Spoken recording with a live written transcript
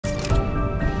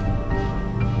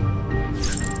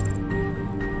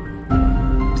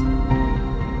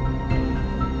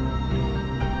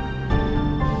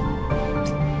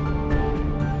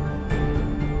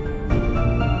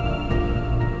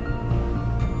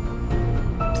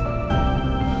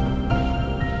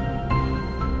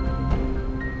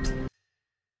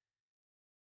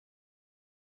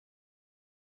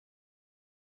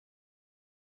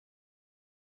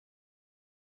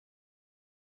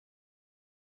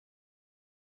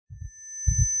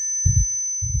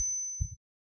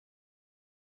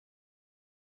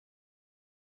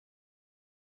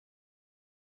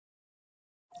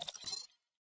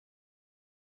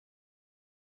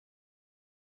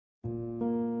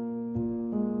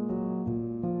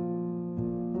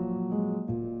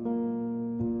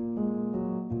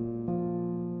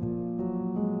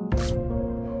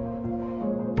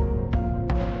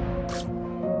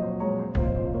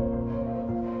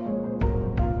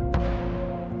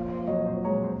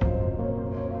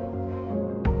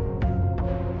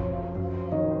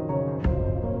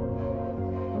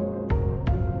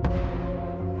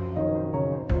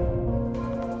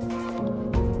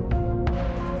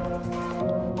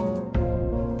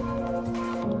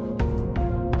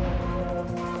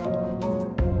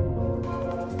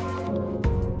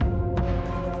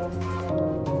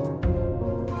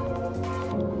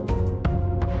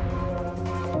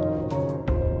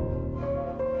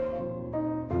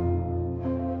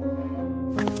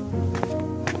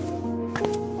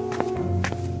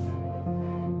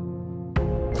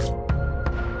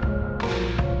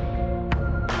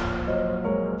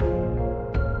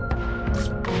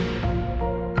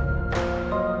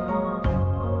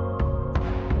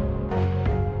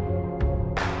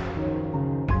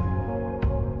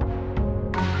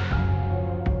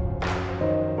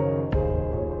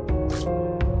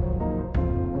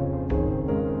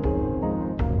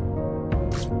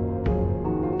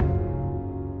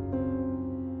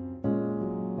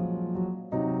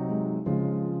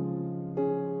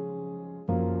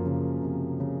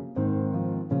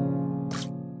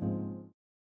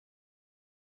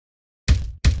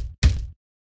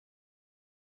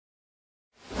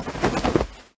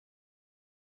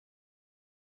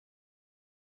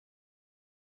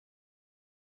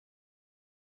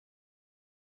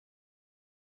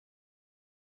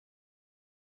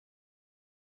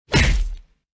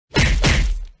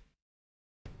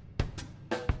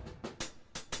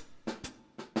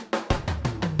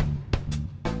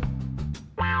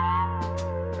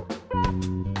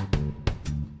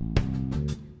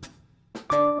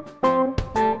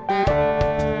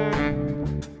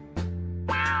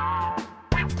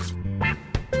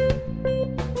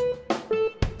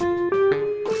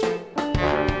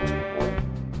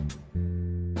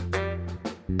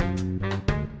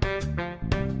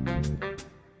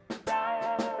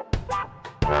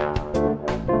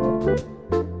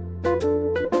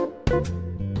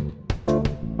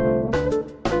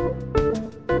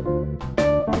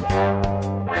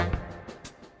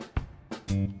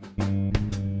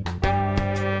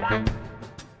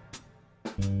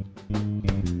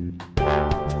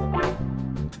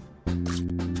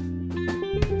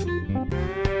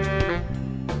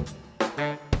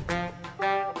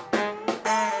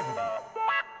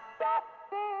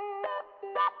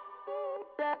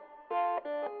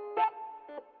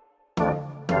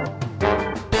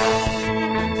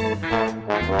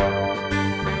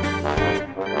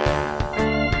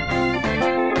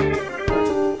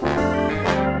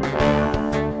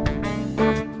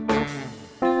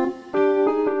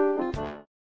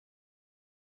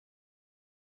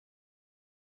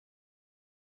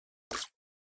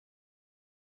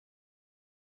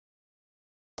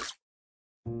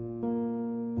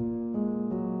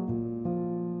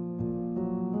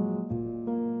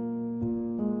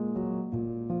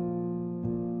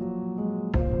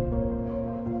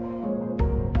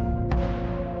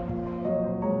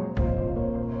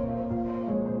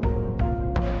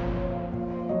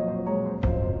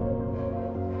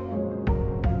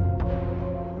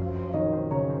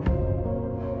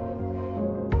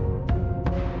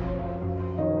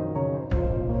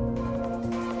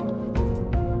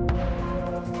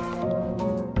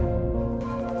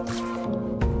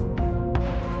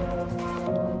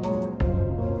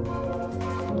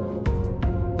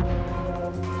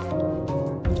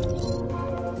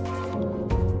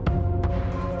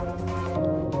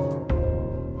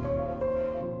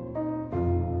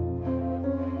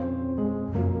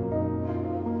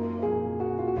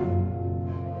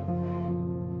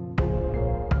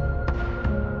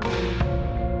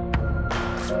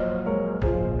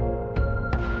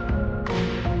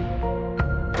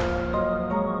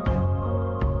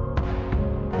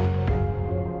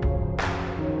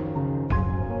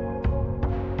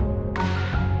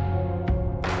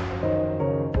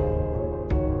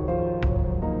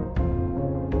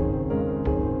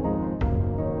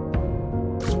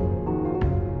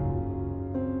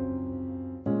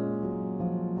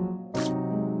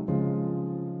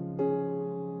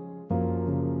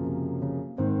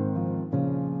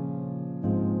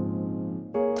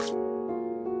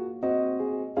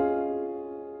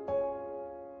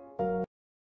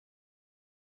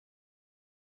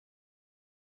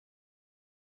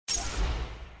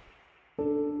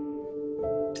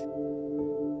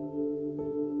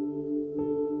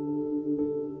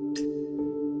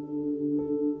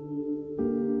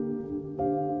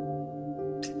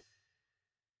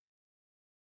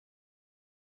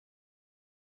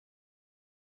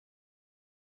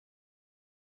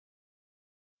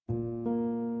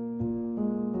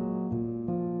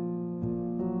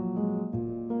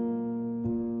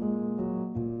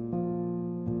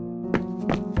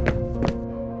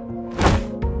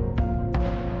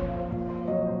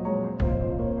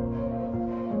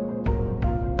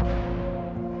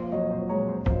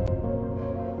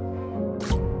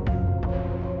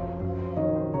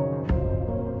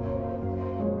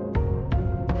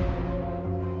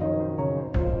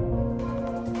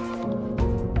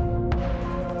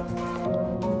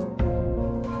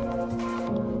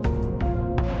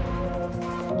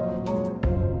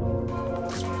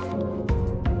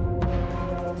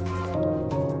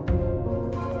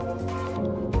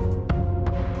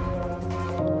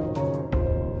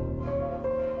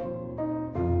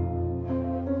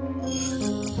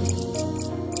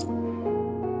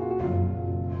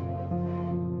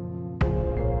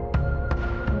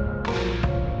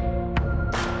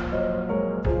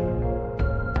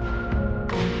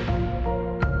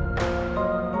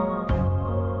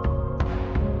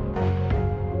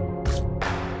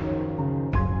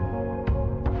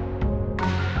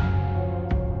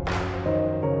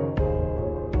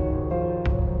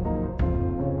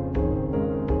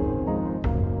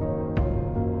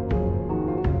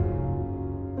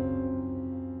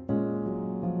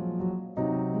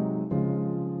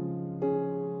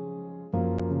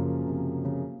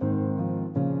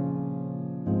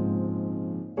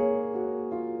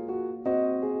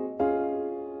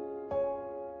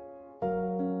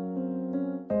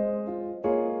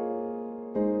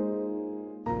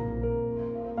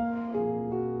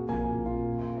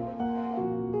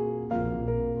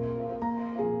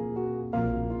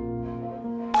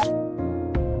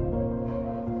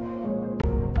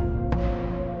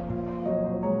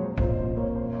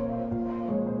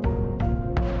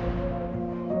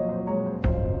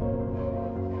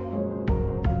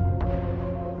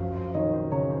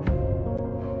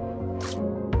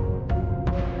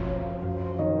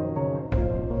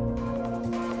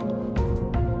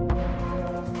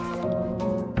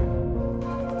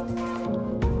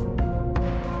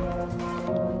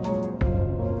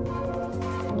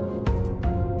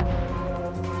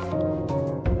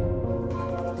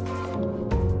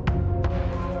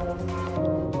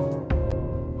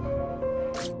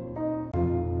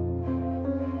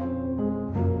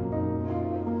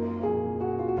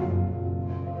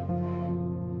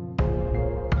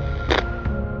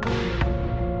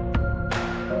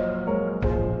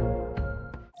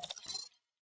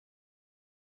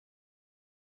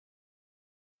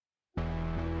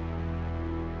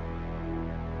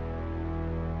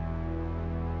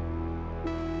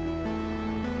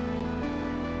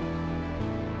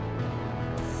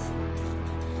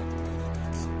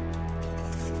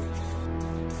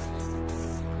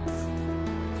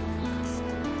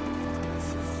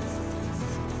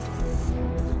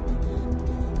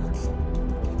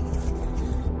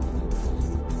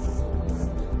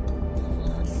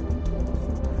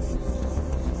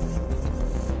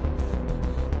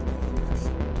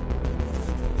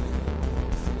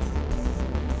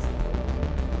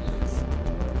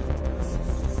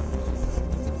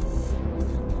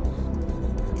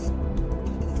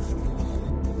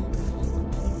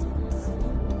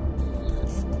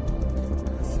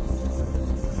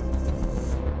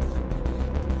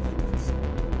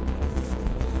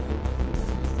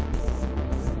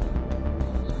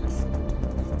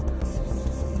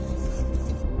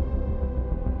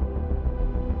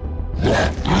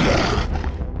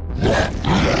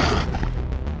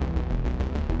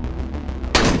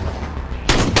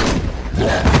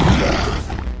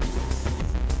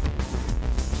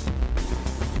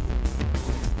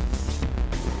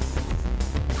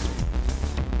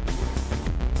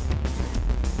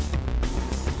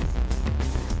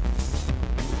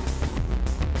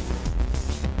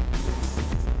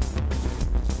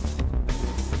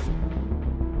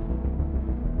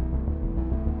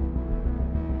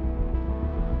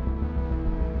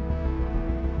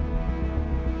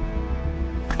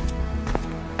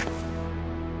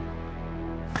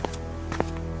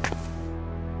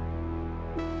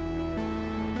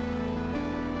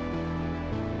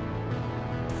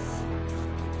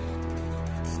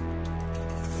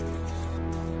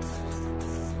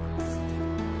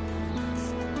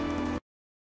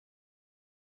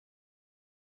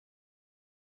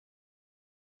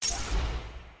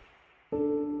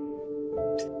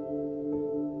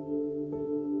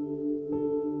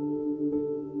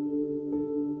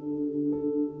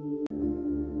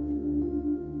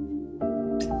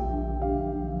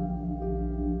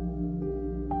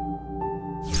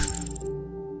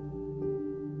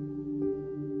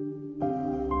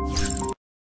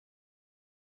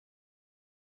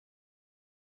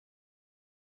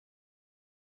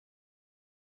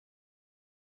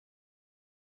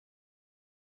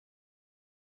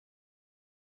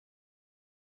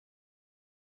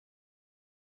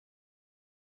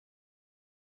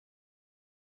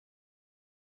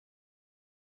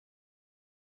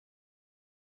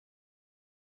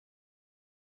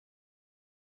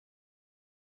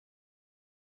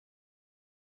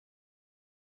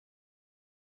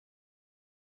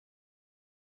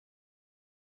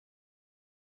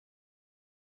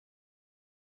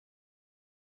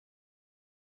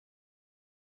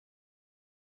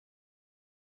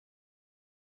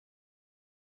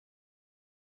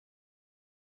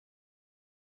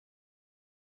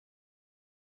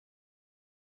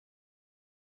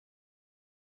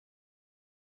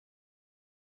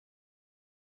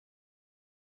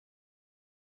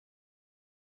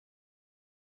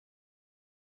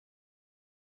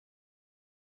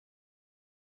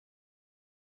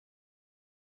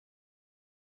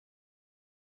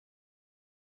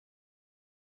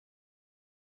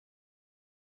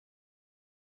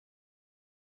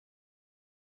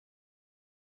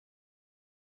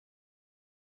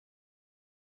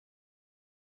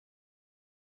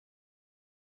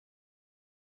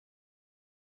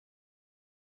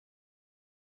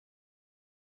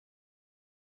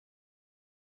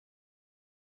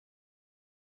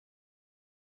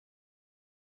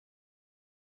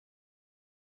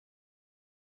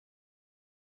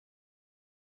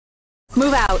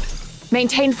Move out.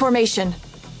 Maintain formation.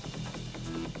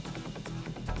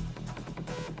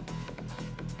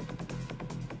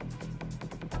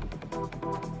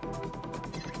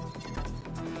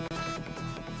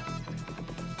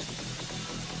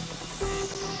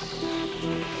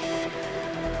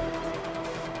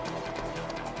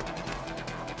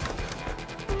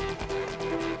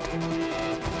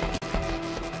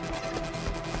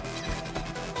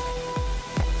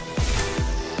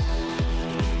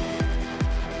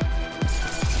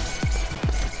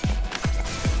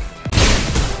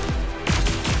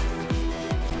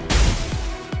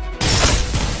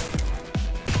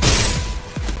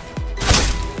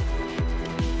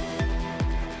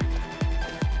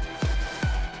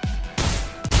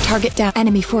 Target down.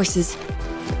 Enemy forces.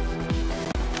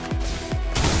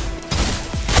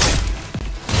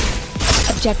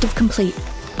 Objective complete.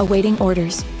 Awaiting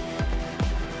orders.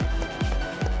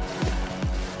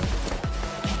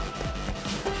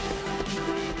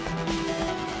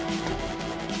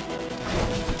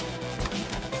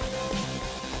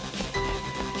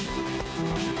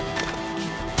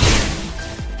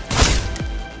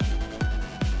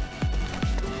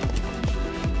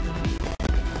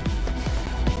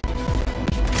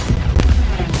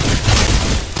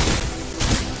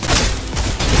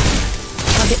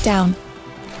 Down.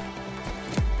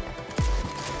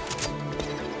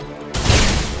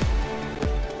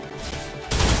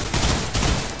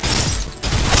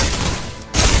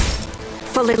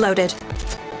 Fully loaded.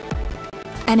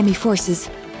 Enemy forces.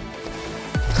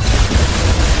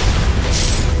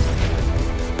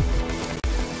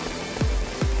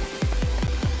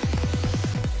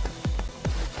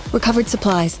 Recovered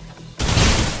supplies.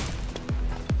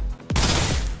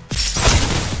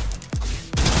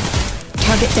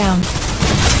 Target down.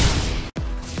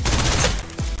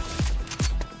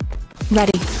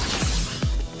 Ready.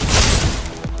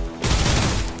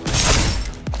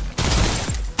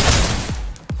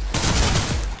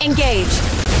 Engage.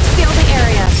 Seal the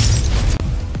area.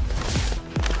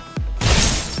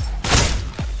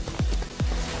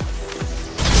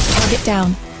 Target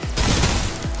down.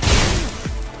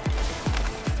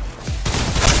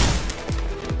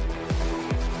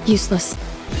 Useless.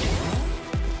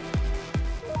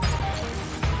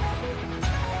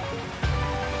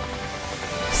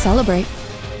 Celebrate?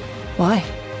 Why?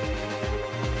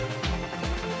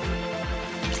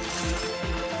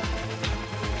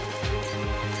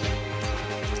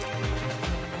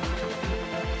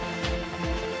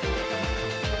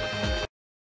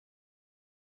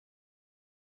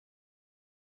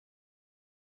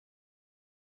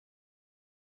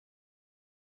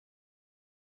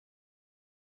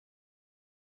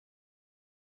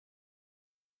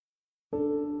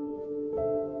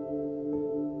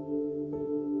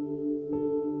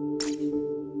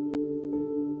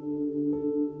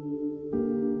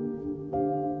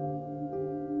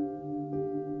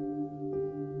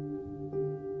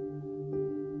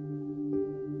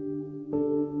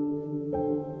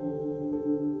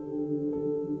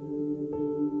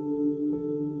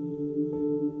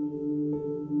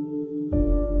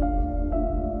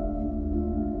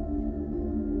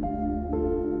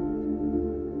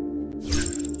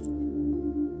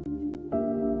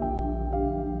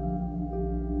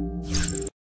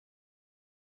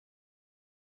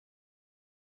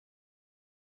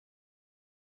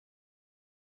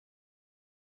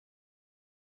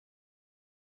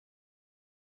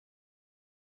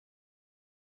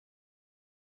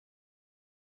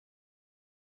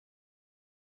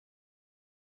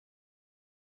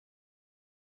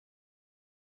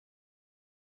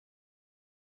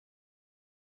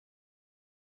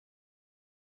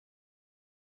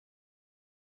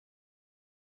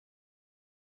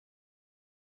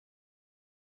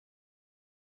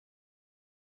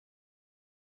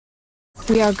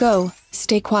 We are go.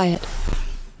 Stay quiet.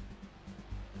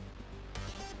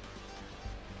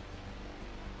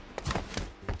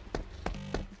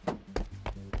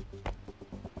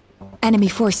 Enemy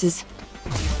forces.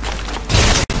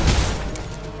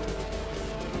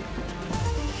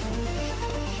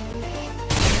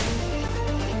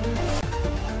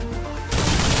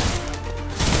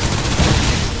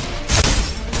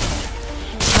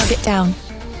 Target down.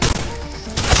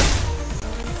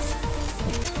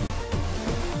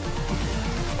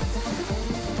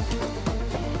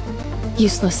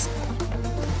 Useless.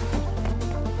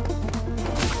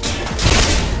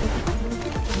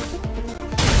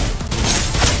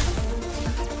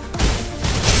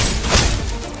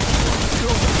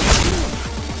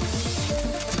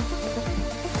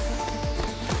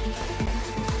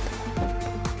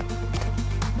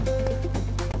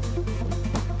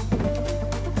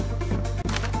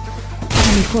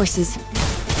 forces.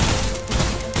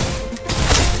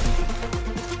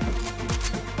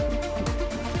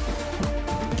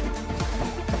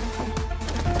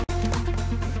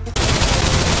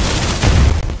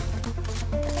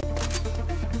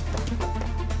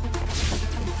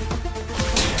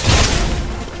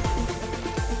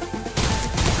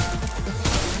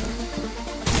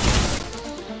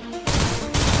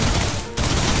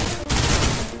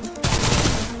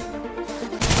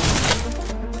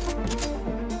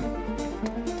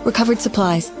 Recovered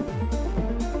supplies.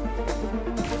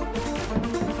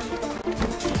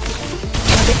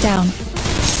 Target down.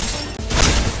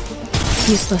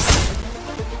 Useless.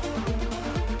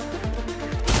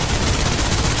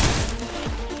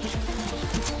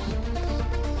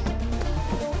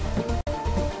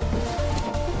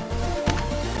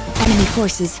 Enemy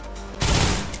forces.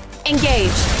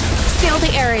 Engage. Seal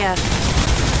the area.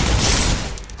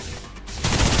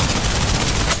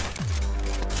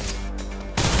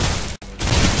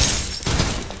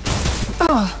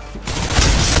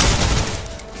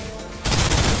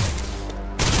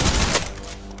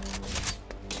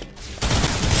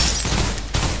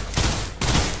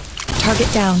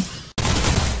 Target down.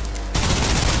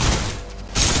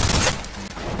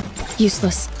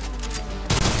 Useless.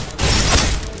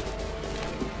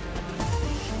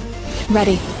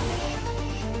 Ready.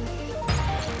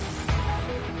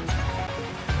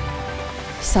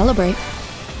 Celebrate?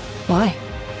 Why?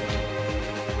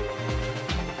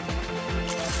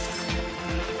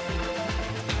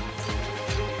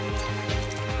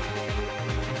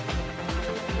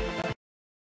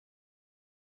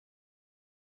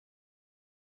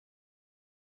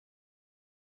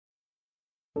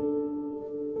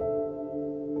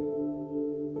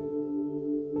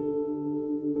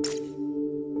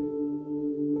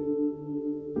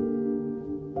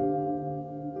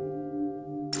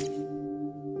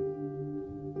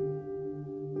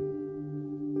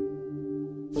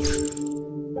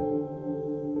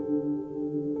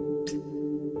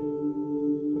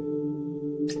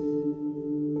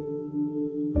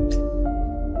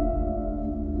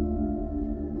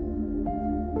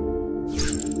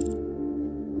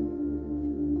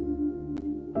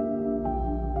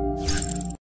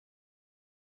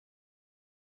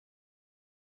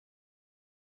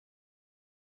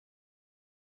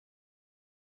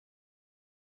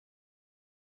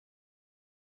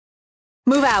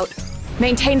 Move out.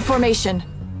 Maintain formation.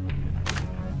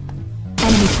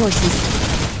 Enemy forces.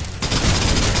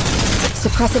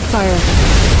 Suppressive fire.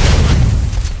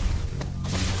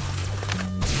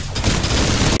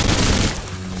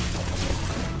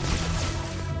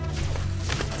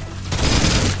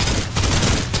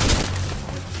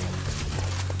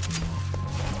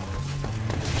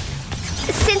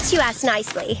 Since you asked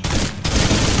nicely.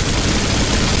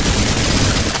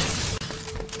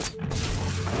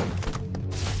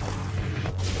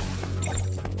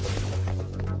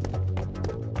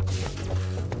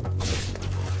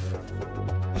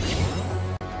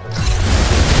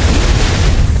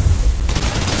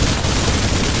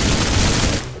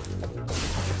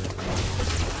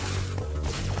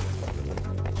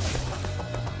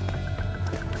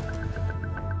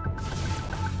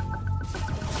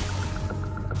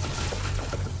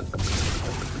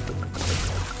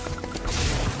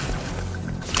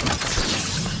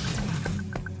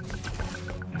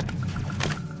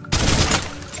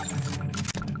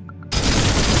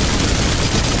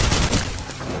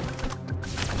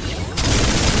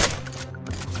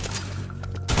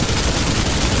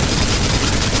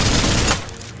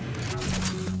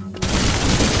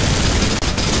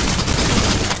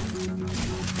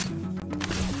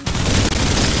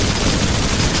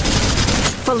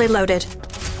 Fully loaded.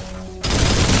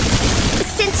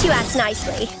 Since you asked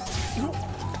nicely.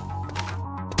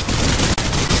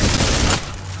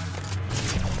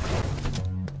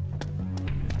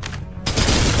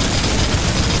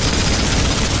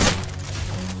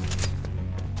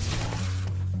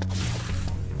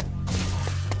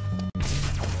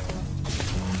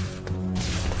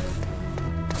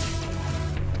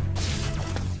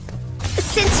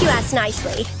 Since you asked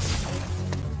nicely.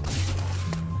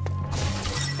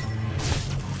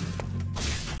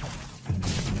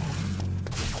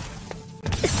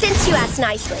 Since you asked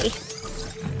nicely.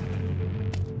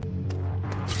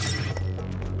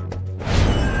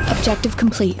 Objective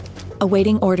complete.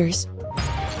 Awaiting orders.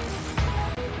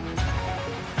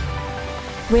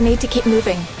 We need to keep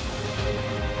moving.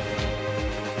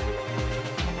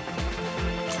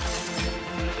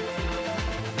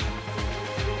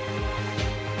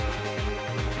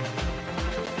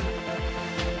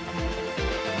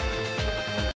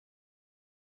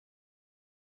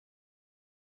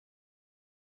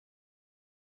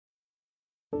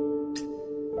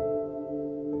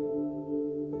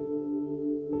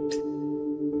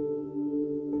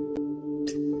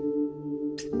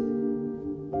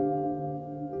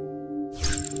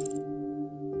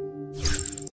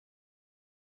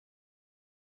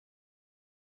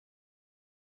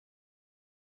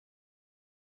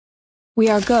 We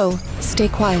are go. Stay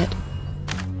quiet.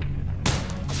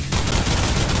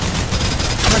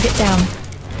 Target down.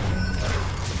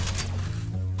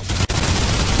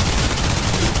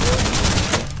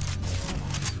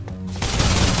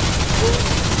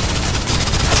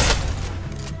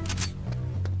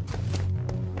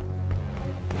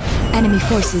 Enemy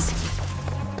forces.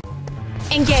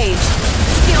 Engage.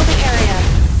 Seal the area.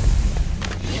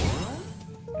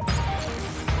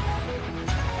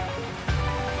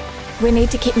 We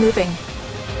need to keep moving.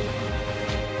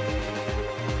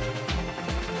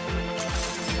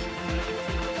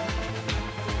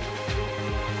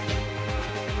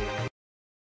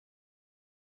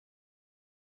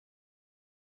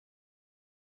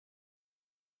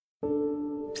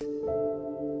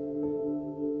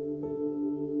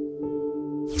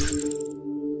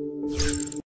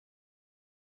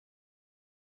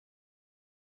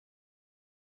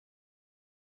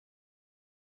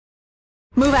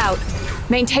 Move out.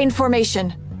 Maintain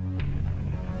formation.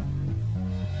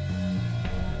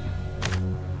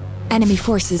 Enemy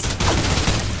forces.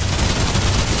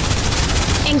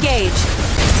 Engage.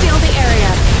 Seal the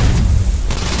area.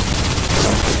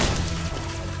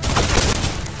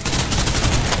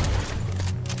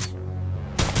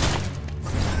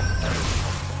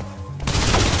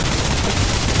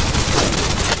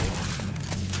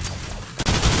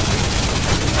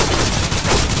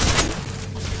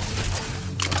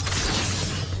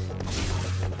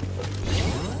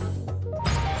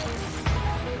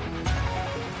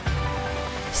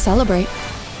 Celebrate?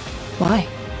 Why?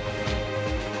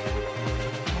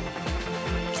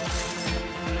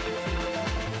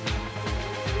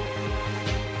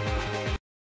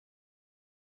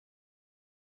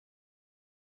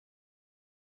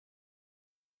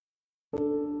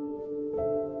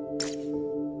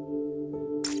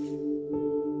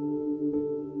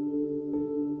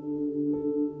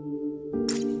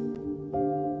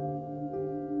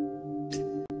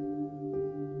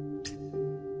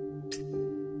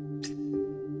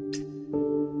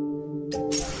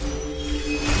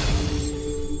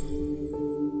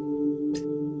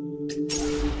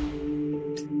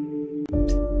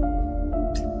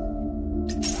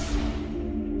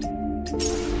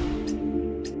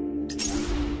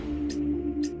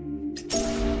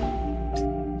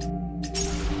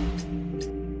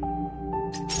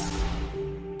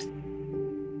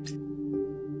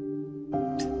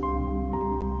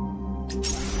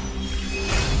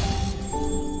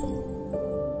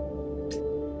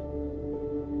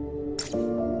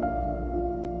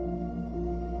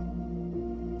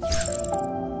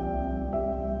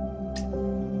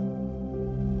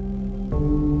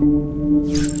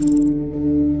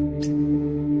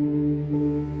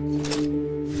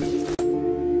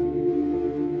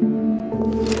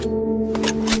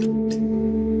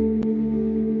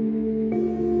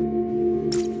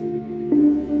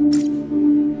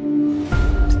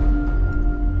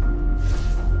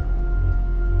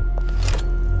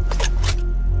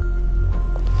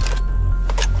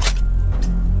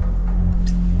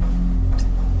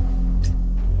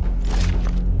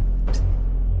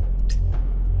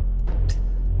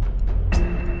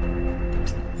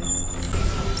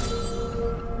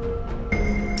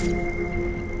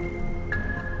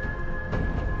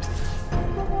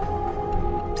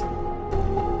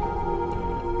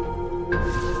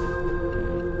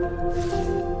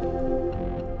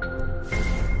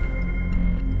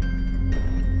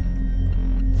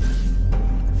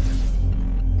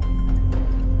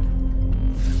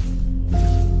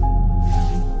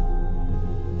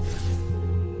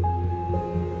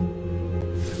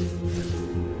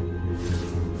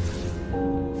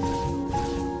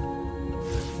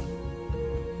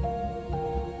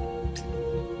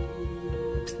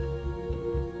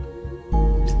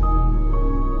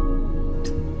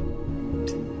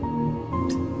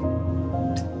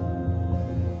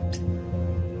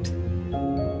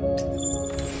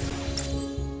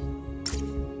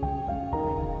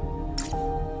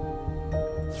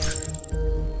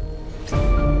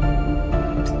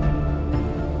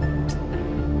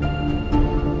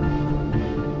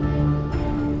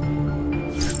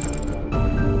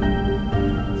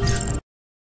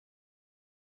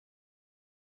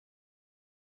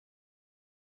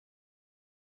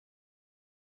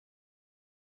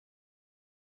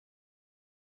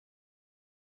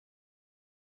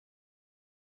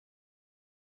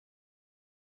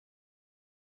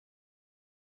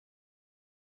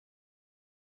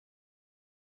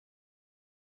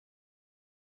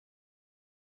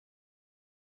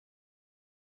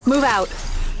 Move out.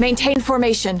 Maintain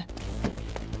formation.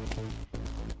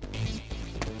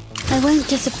 I won't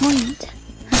disappoint.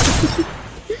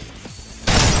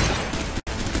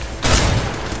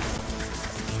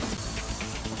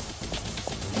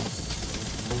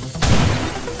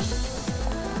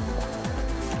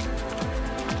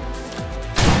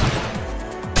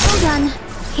 done.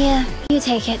 Here, you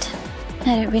take it.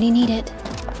 I don't really need it.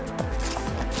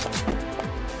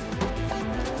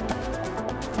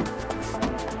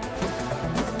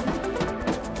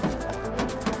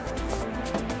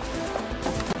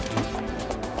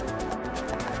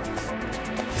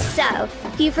 So,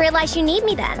 you've realized you need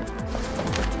me then.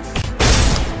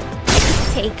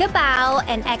 Take a bow,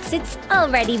 and exit's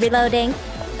already reloading.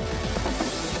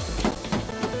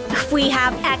 We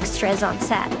have extras on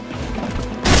set.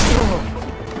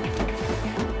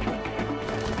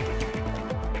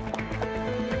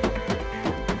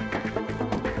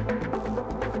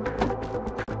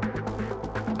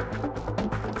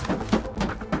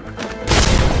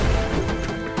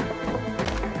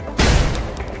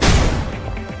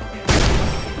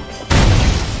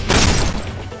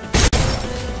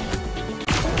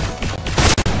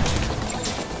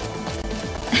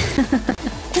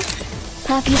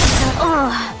 Happy to have.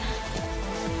 Oh!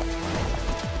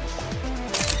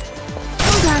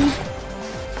 All done.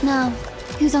 Now,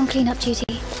 who's on cleanup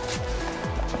duty?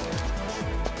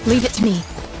 Leave it to me.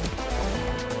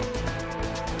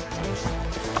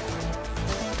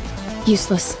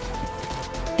 Useless.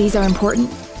 These are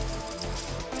important.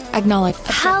 Acknowledge.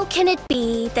 How can it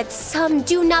be that some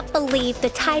do not believe the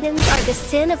Titans are the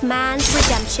sin of man's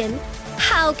redemption?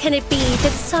 How can it be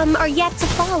that some are yet to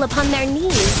fall upon their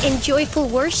knees in joyful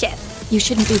worship? You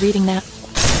shouldn't be reading that.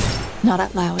 Not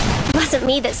out loud. It wasn't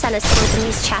me that sent us to open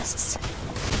these chests.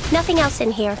 Nothing else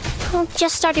in here. Well,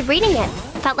 just started reading it.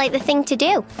 Felt like the thing to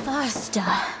do. Faster.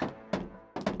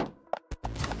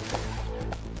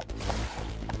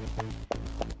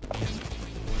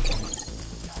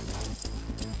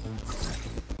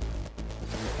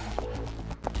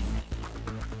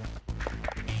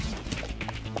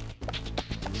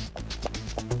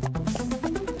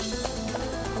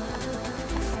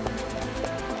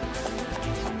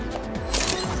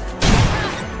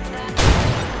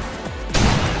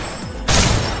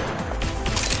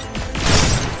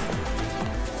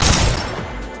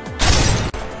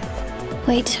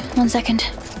 Wait, 1 second.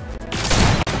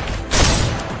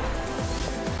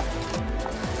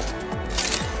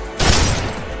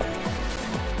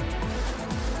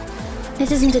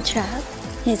 This isn't a trap,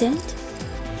 is it?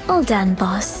 All done,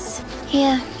 boss.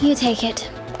 Here, you take it.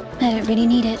 I don't really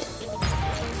need it.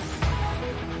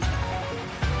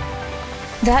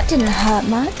 That didn't hurt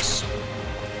much.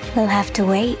 We'll have to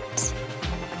wait.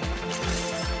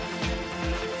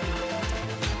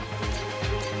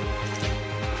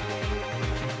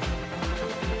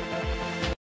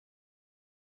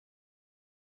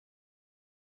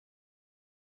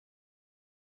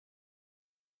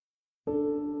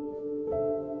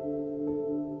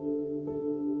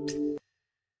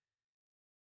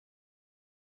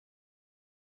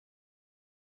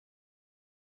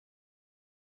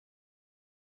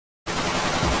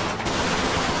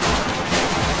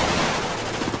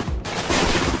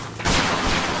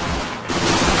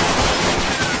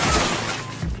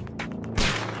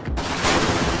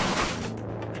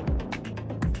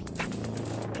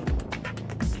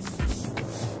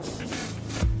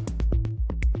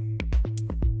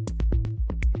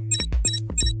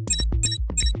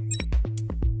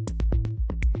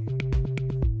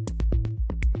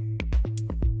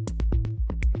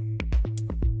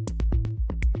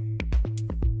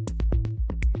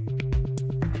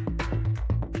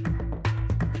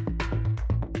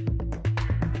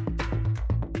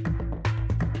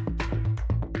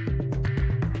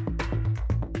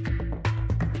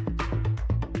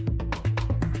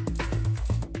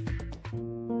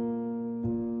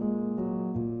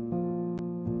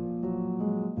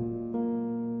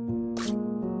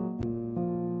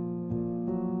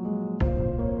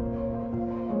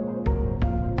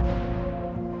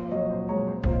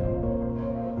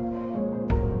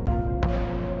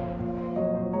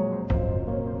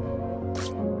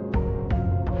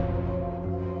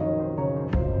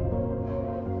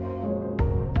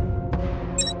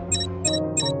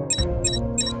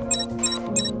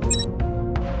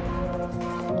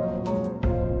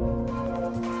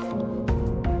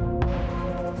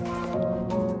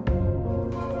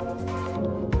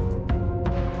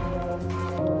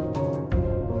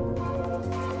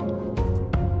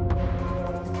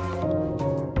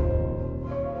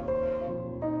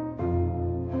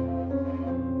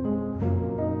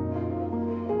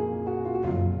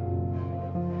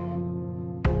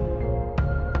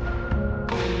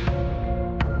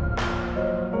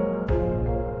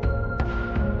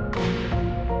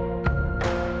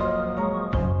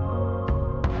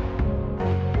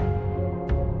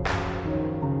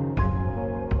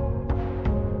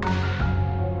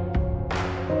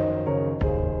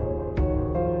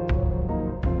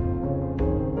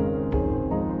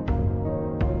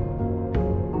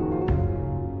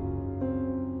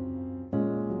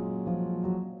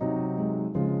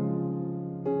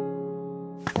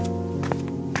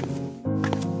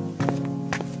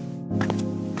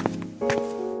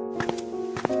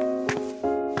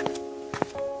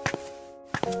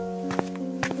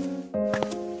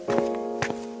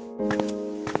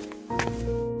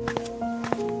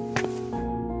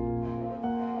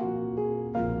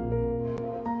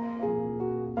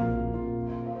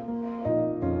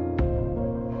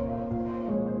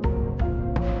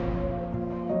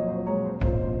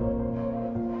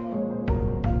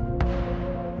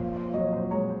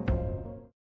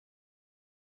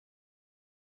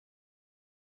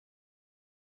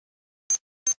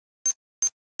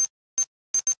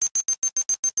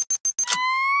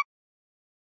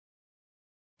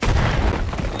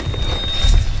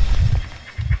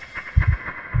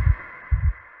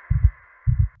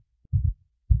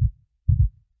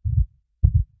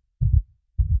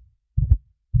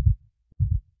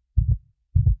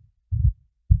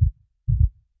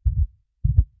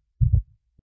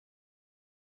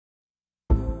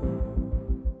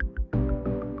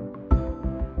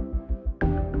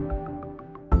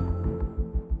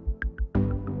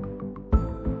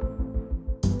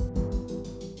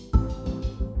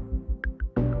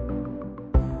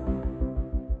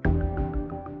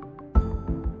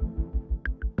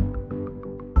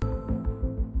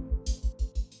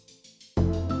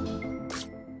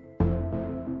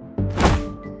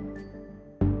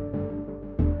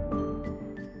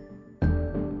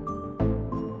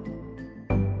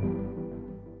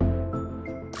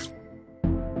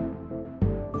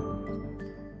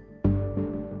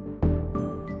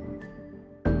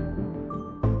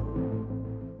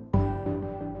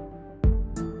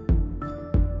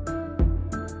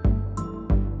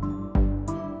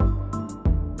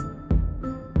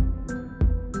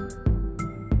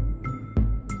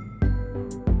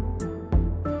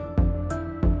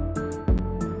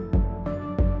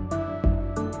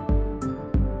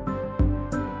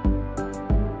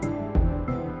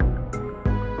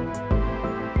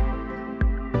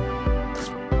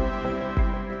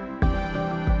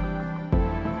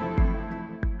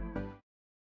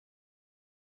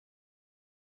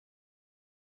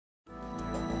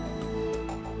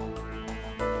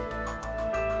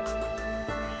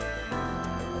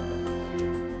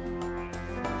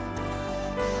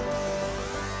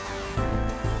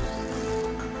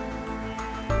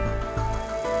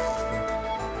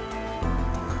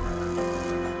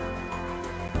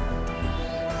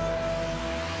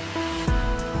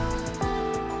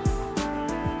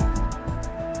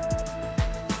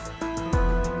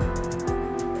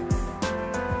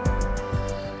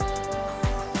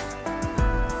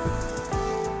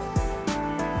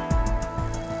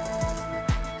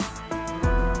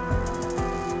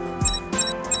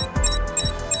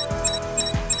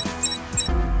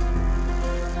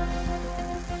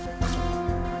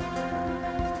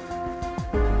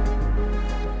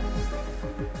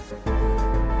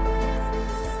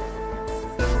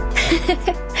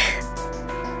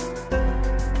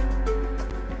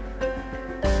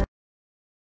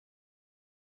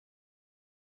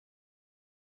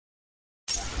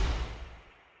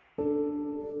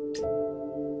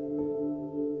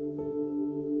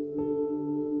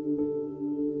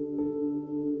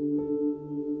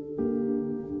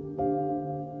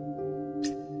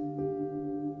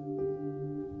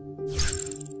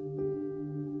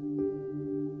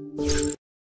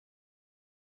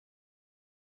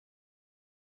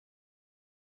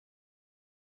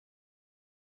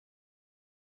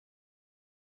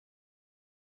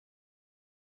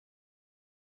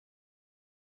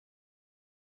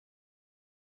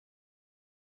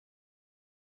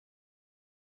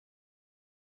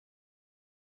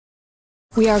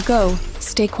 We are go.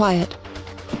 Stay quiet.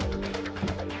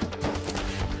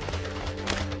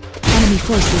 Enemy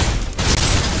forces.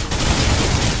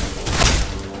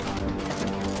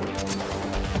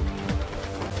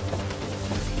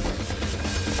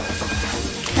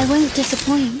 I won't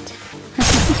disappoint.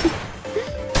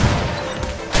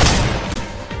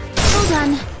 All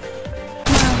done.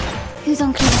 Now, who's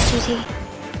on cleanup duty?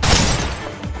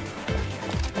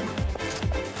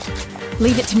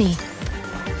 Leave it to me.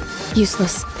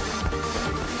 Useless.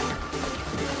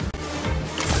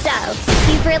 So,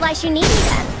 you've realized you need me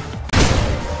then?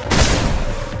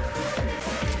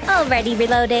 Already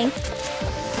reloading.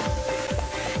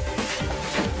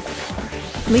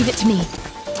 Leave it to me.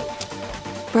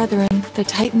 Brethren, the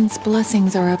Titan's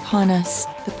blessings are upon us.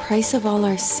 The price of all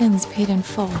our sins paid in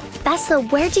full. Bessa,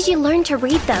 where did you learn to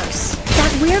read those?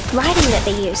 That weird writing that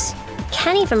they use.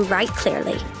 Can't even write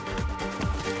clearly.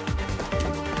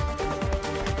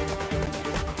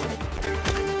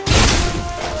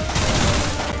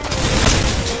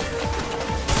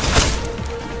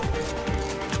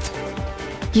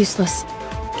 Useless.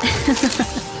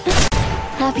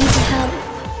 Happy to help.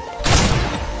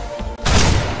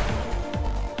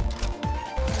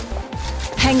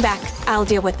 Hang back. I'll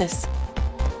deal with this.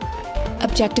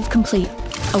 Objective complete.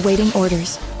 Awaiting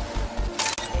orders.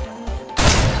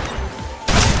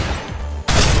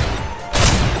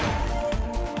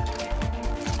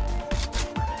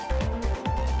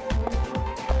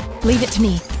 Leave it to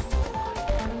me.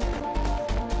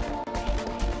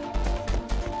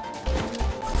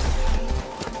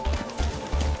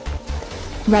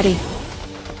 Ready.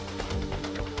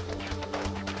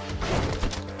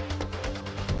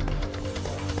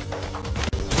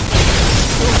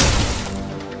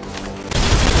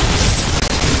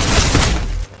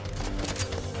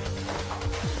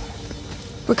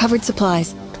 Recovered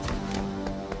supplies.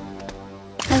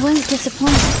 I won't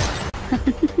disappoint.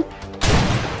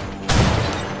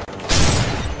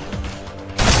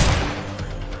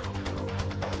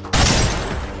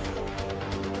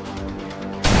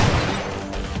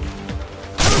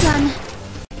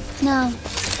 Now,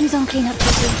 who's on cleanup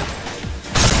duty?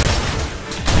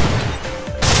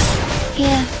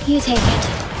 Here, you take it.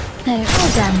 Oh,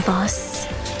 well done, boss.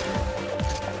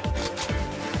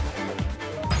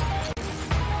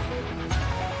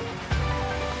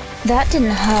 That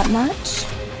didn't hurt much.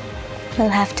 We'll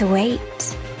have to wait.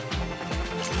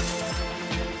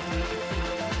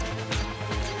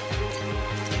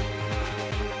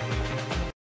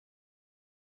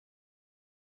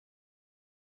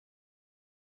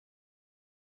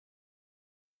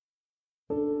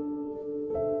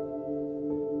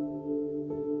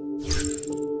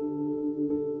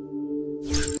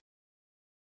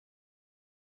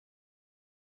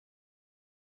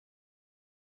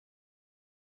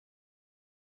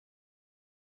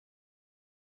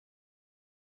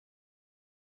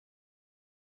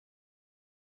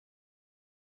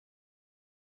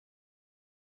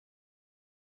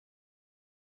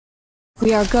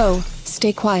 We are go.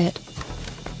 Stay quiet.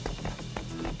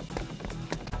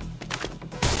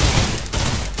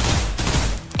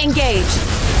 Engage.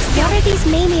 What are these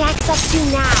maniacs up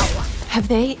to now? Have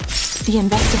they... The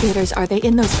investigators, are they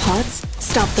in those pods?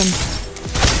 Stop them.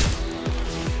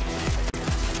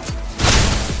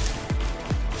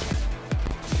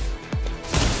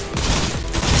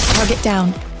 Target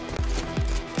down.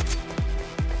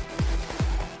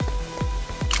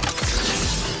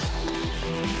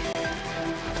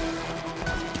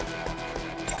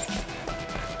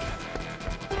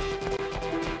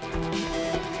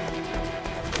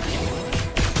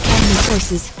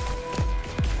 Forces.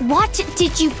 What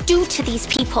did you do to these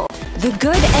people? The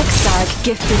good Exarch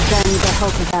gifted them the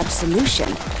hope of absolution.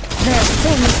 Their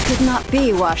sins could not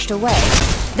be washed away.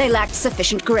 They lacked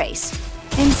sufficient grace.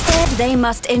 Instead, they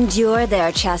must endure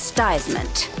their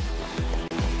chastisement.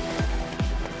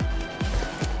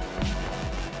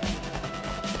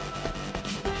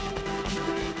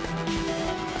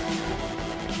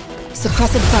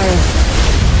 Suppressive fire.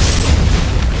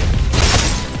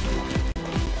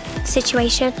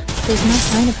 Situation? There's no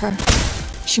sign of her.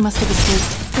 She must have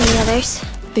escaped. And the others?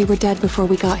 They were dead before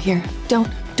we got here. Don't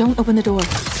open the door.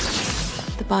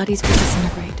 The bodies will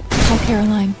disintegrate. Call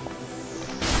Caroline.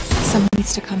 Someone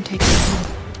needs to come take her home.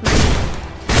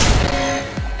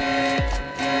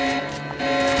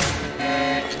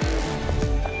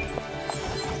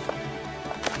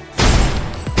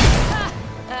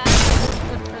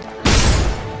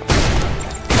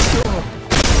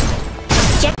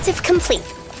 Objective complete.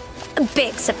 A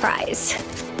big surprise.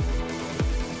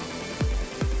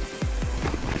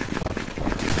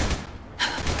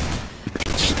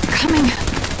 Keep coming.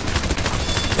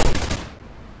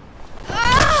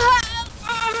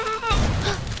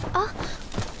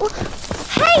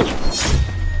 Hey!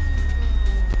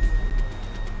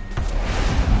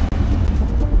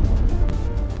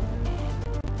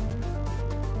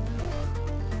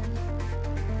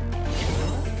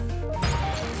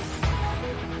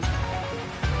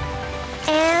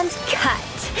 And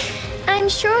cut. I'm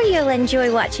sure you'll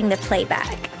enjoy watching the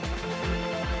playback.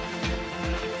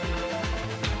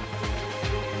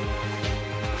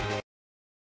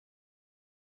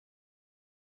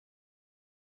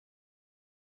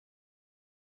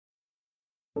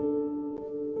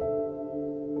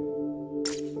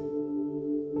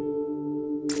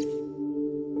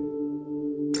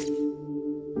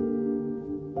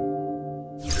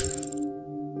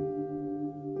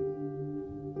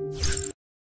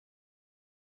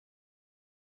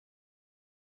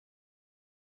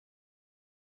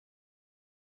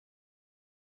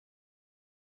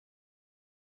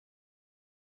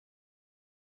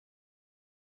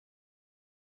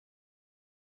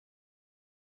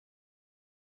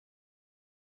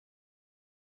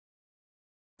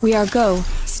 We are go.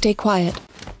 Stay quiet.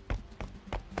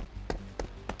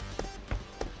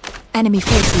 Enemy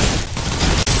forces.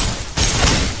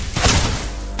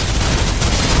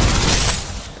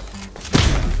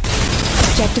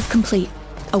 Objective complete.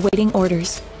 Awaiting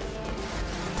orders.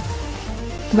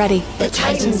 Ready. The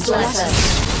Titans bless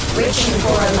us, rich and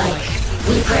poor alike.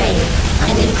 We pray,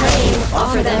 and in praying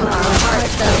offer them our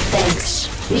heartfelt thanks.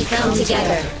 We come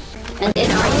together, and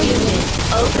in our union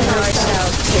open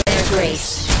ourselves to their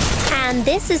grace. And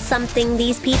this is something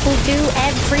these people do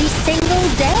every single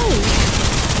day.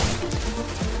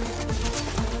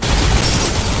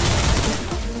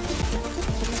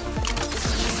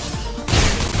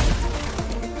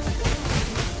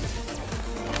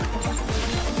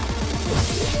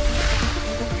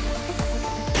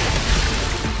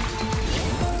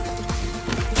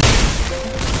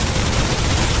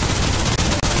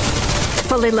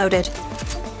 Fully loaded.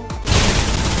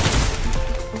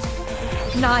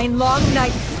 9 long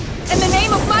nights, in the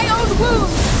name of my own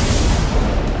wounds!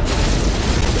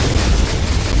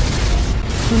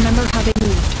 Remember how they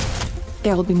moved.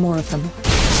 There will be more of them.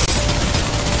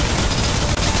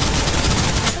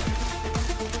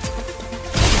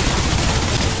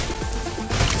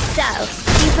 So,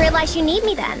 you've realized you need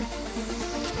me then?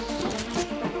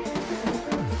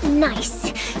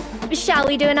 Nice. Shall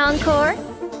we do an encore?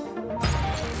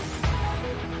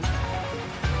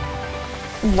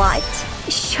 What?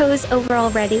 Show's over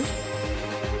already?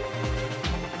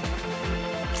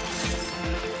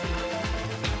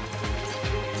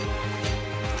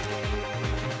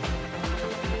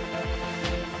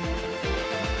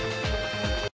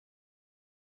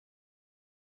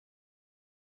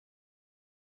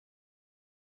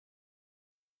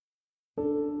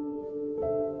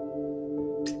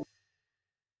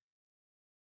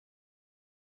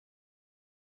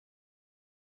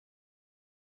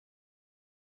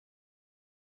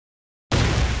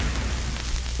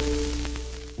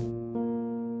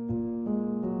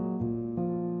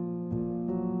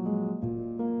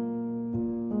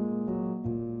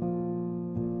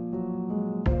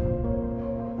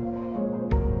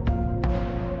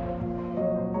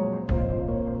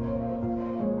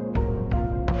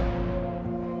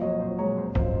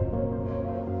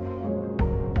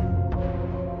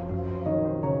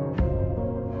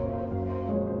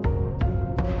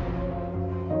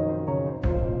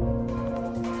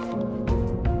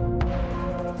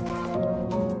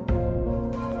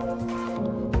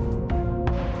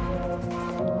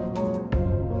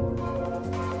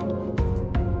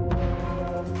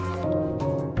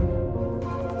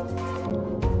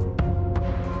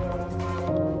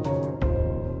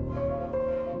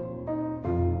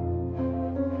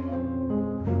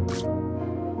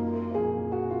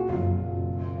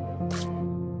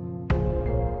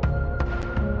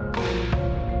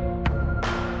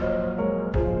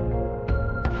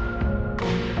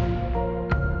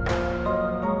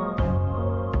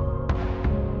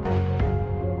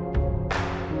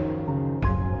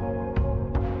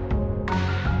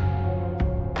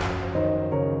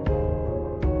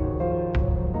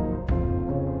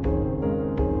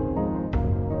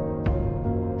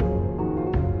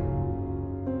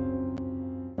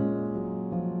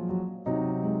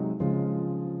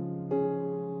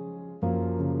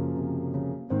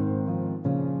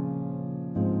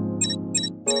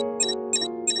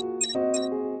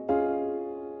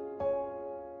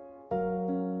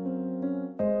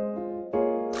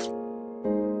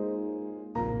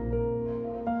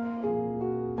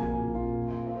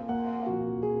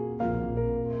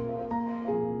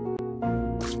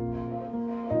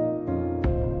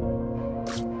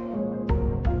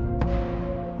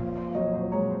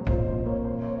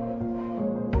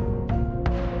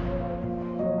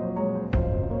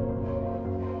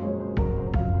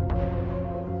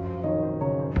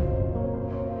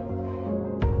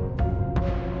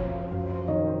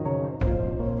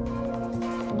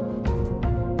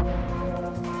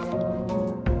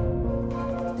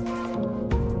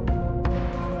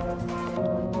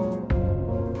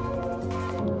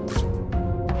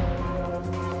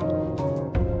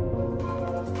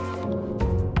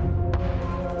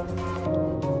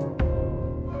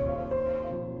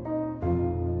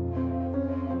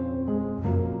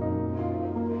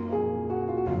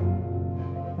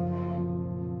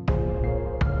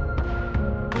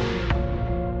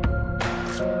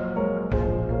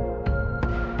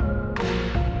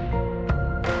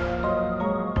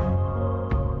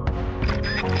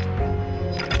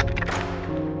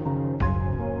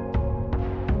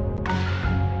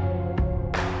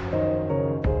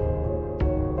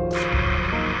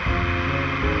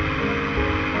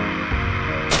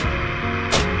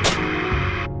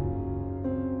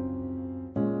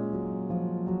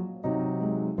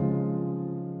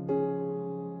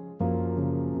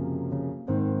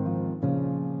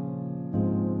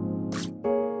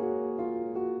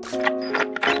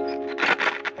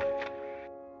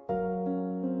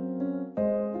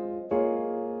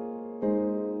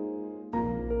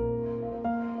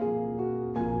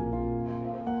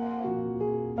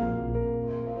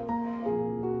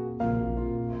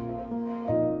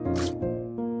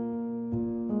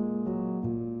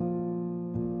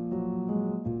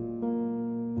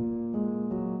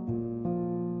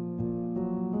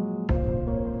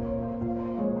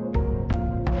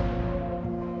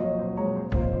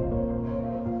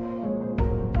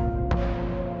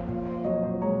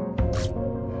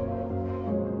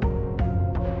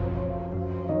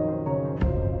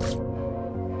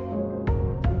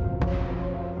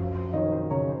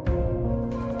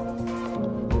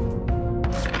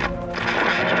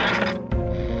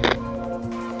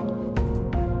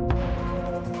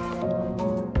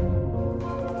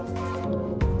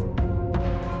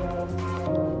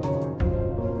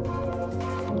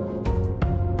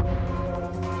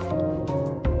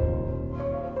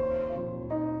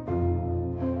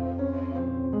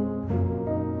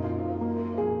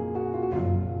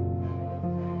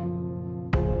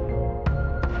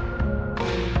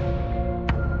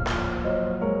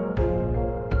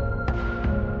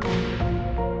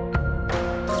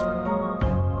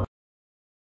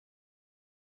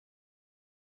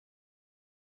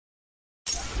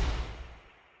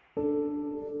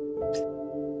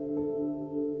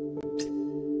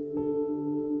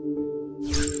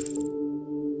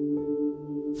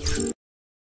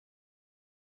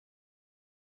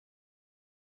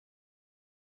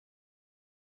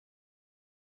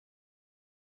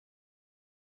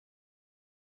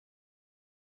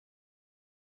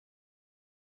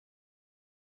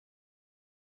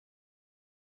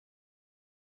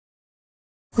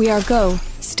 We are go.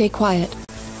 Stay quiet.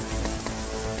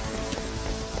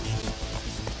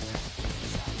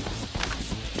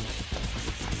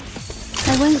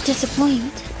 I won't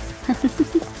disappoint.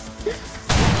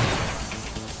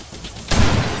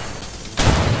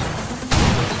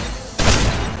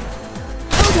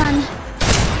 Hold on.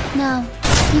 Now,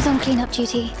 who's on cleanup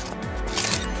duty?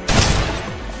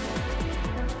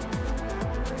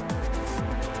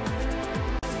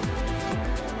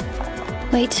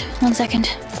 Wait, 1 second.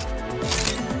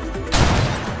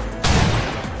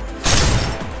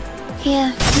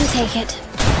 Here, you take it.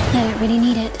 I don't really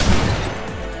need it.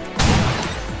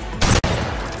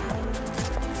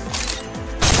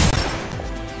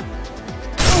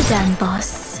 Well done,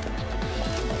 boss.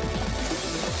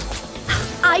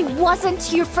 I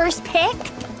wasn't your first pick?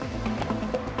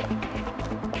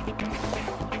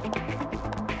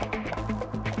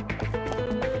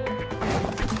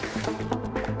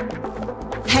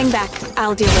 Hang back.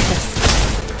 I'll deal with this.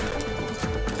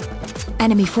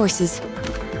 Enemy forces.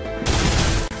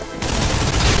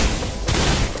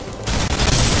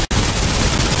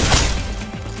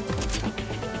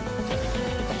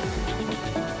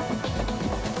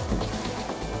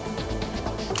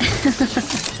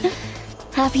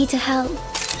 Happy to help.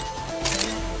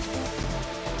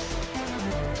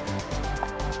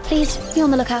 Please, be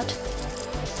on the lookout.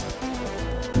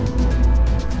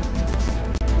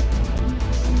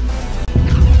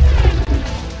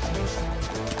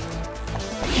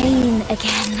 Pain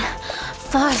again.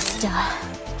 Faster.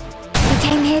 You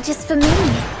came here just for me.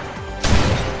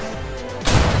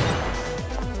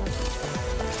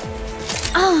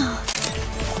 Ah.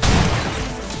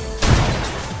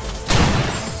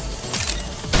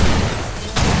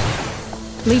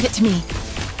 Leave it to me.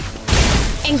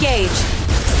 Engage.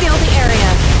 Seal the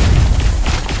area.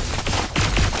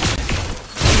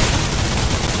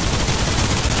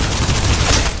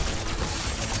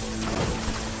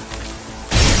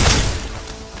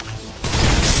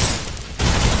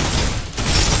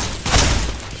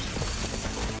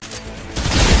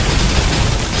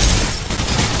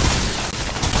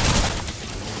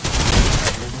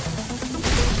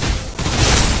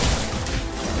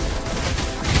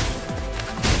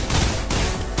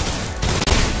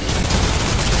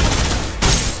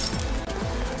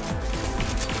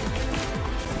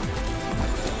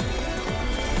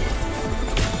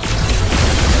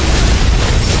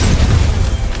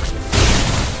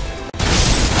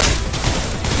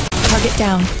 Target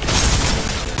down.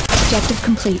 Objective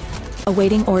complete.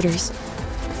 Awaiting orders.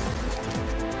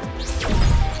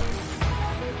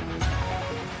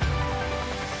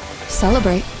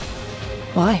 Celebrate?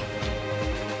 Why?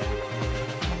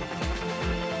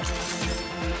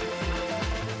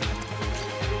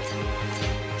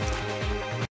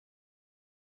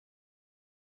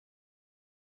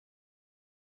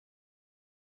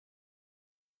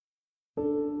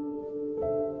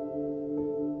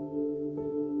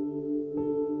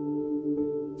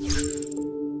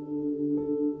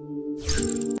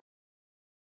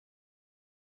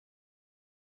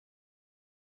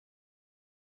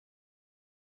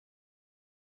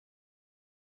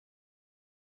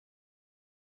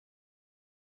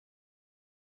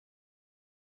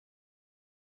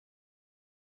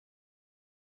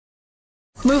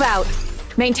 Move out.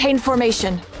 Maintain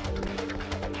formation.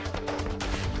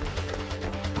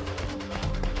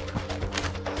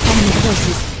 Enemy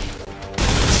forces.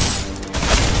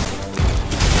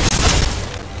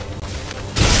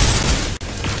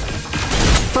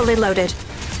 Fully loaded.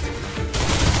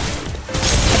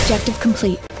 Objective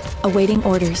complete. Awaiting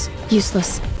orders.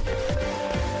 Useless.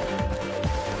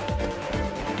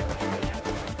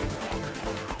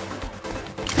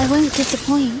 I won't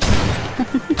disappoint.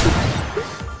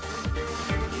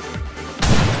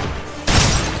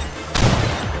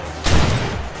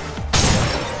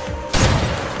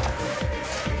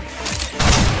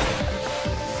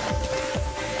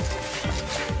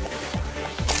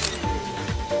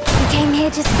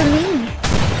 Just for me.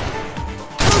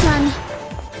 Hold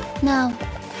on. Now,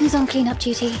 who's on cleanup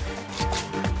duty?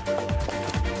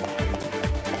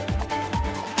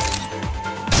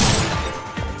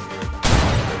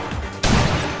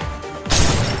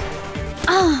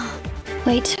 Ah!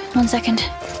 Wait, 1 second.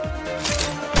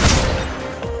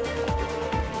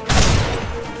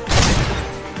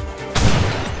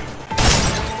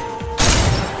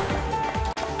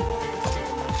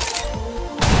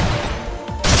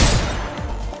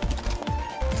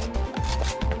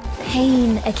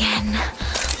 Pain again.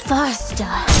 Faster.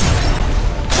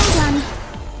 Hold on.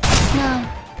 Now,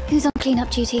 who's on cleanup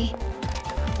duty?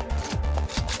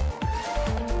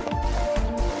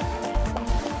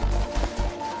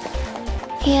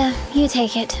 Here, you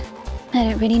take it. I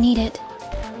don't really need it.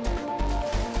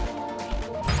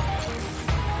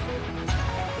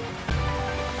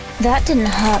 That didn't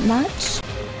hurt much.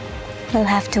 We'll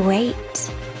have to wait.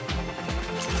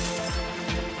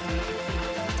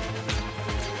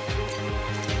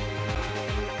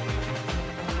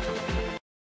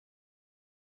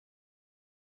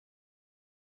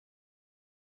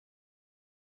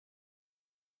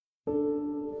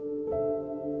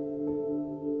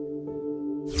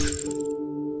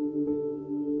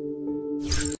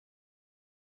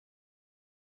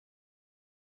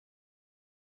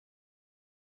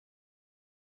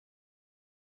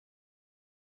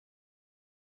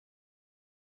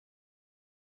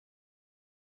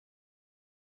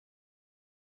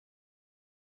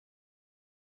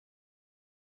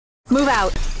 Move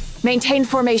out. Maintain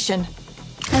formation.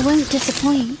 I won't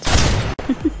disappoint.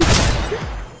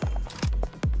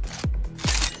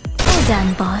 Well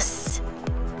done, boss.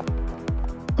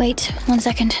 Wait, 1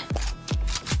 second.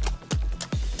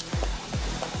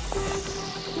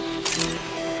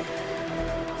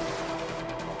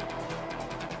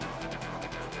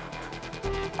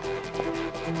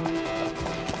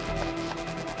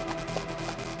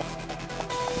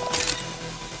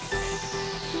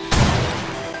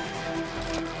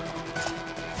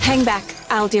 Hang back.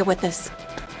 I'll deal with this.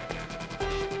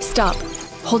 Stop.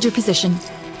 Hold your position.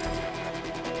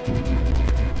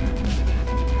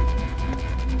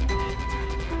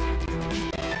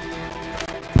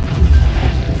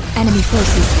 Enemy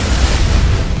forces.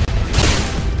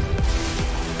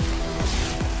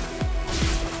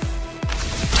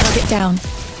 Target down.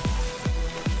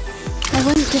 I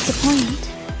won't disappoint.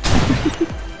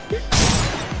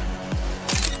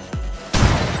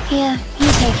 Here,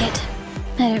 you take it.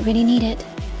 I don't really need it.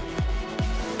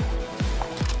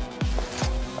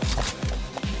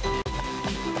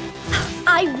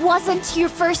 I wasn't your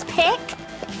first pick?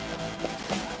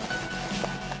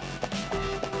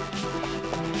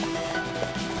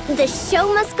 The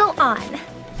show must go on.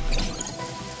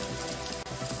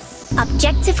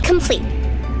 Objective complete.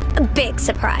 A big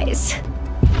surprise.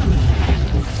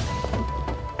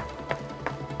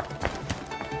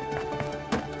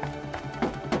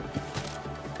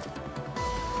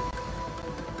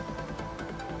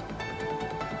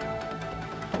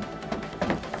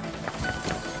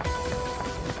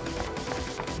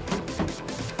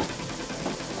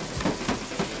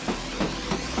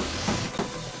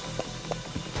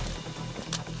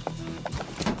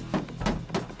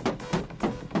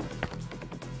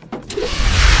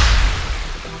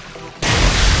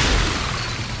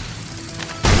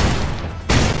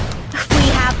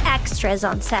 Extras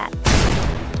on set.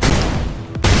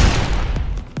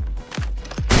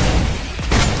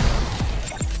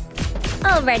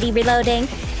 Already reloading.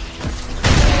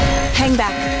 Hang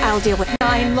back. I'll deal with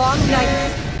 9 long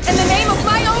nights, in the name of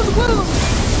my own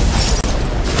wounds!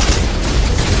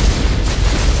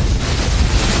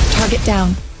 Target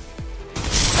down.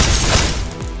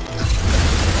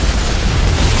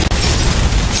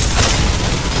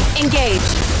 Engage.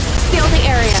 Seal the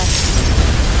area.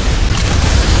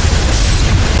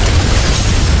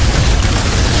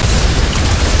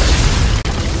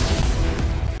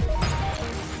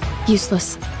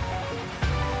 Useless.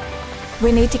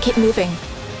 We need to keep moving.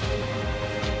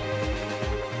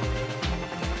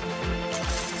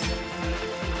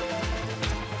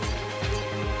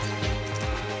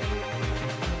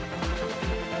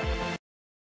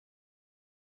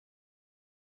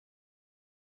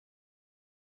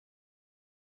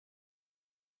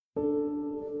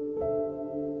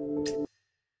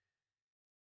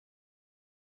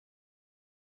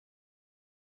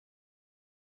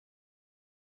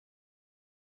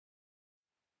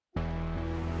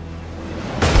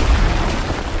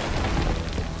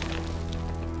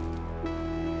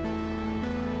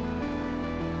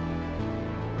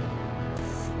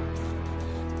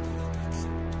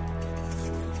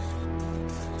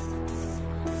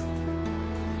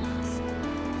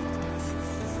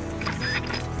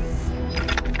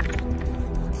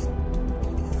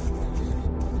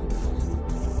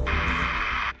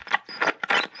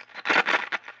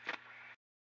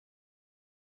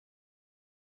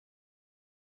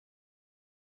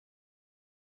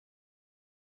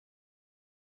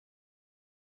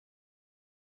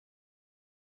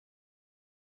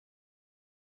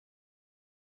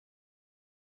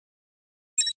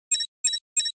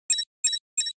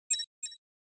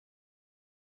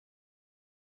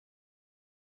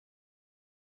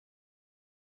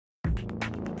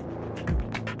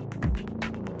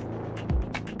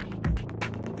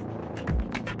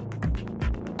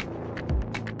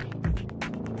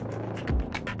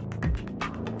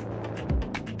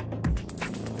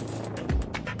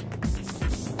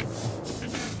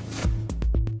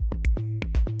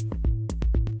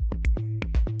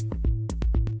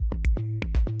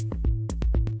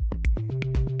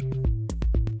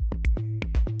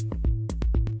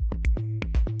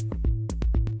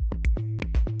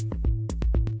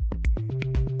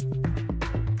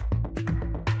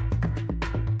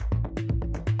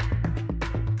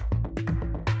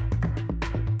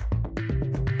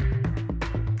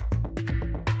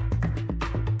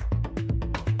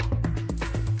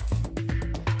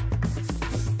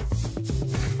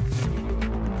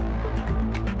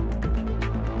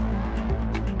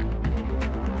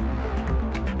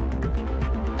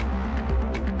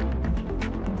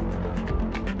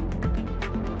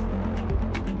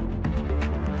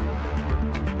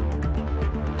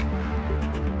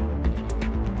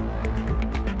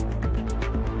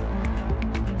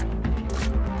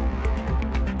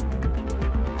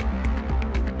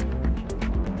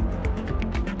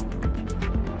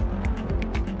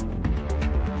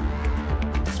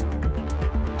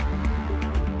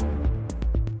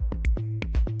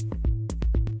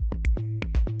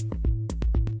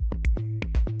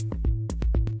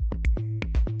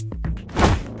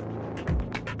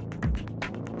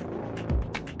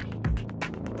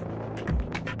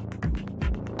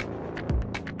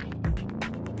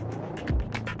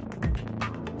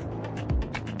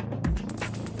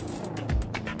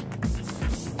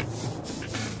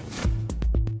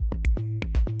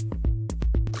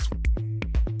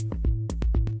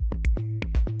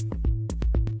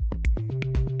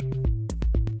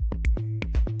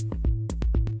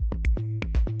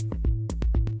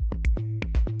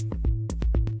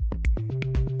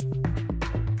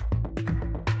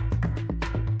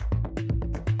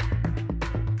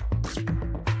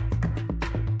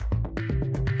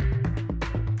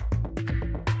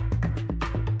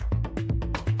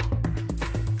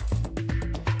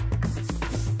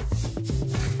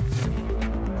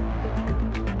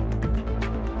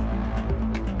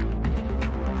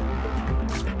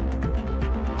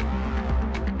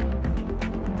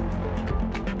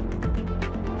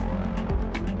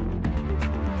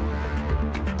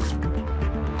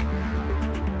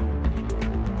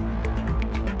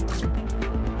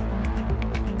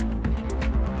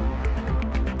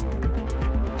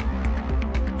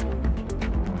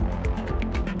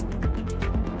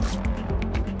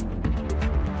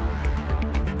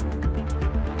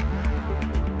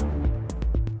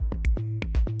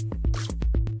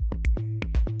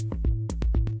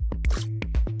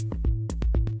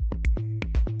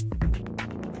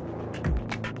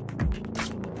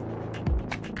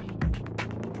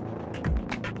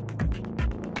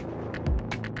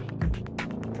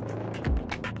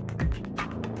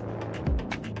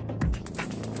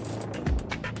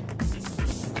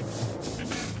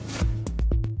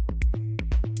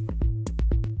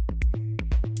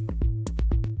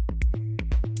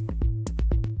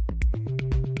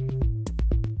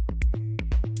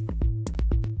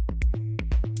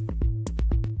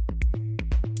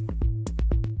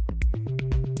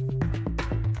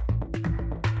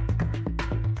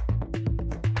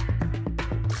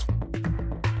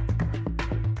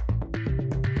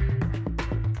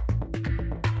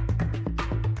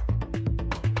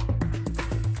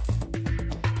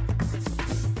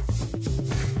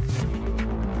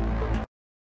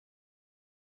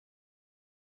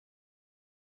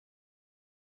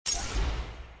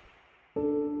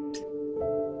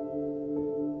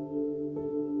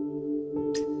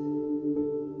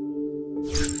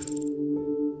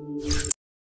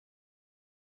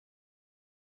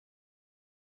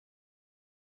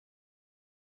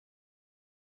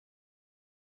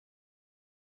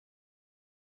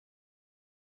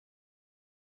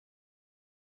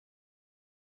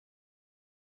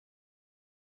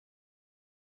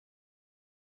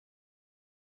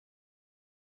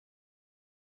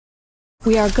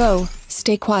 We are go.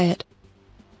 Stay quiet.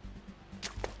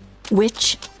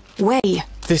 Which way?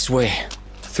 This way.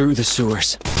 Through the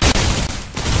sewers.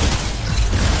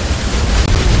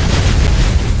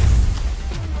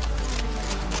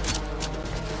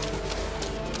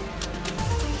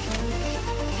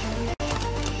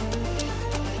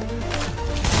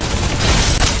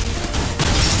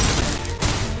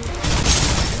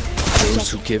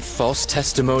 Those who give false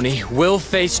testimony will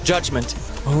face judgment.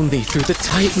 Only through the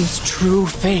Titan's true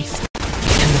faith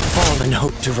can the fallen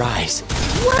hope to rise.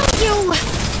 Will you?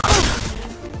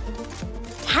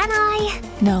 Can I?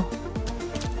 No.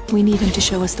 We need him to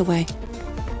show us the way.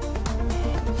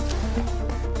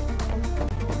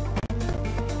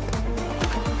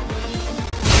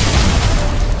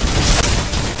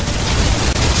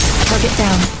 Target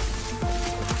down.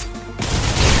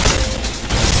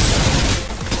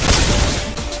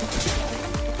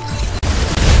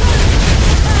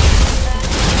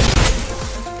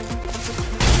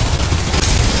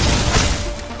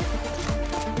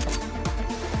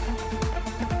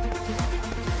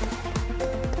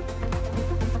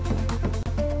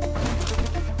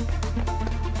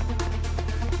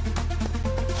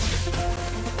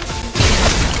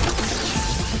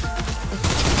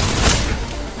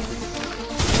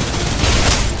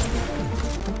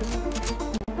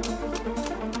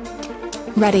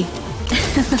 Ready.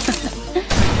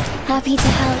 Happy to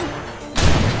help.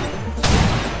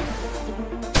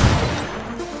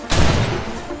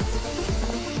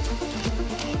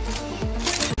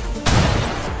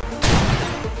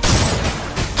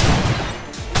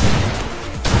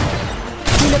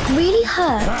 You look really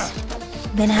hurt.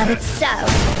 Then have it so.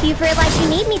 You've realized you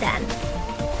need me then.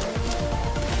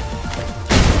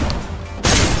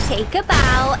 Take a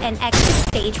bow and exit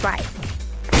stage right.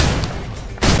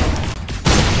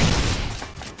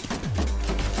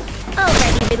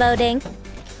 Already reloading.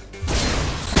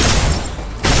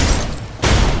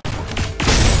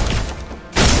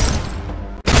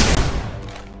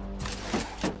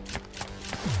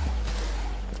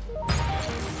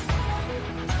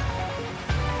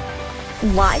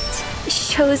 What?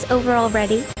 Show's over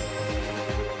already?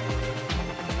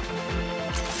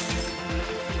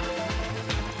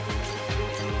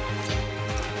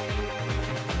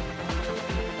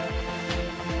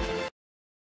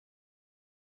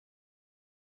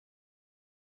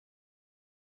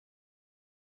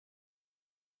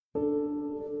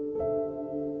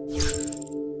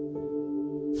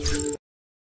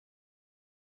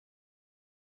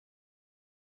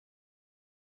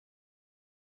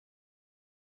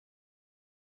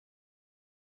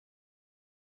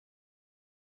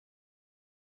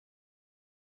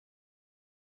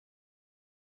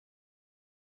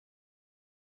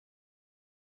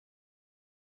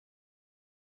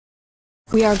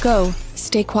 We are go.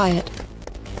 Stay quiet.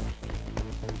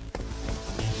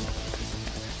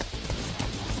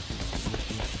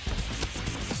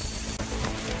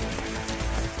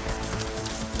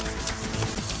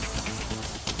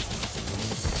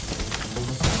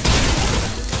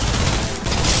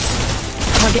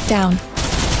 Target down.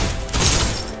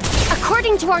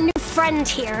 According to our new friend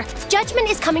here, judgment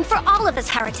is coming for all of us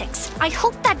heretics. I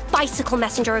hope that bicycle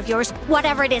messenger of yours,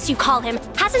 whatever it is you call him,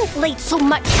 hasn't laid so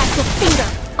much as a finger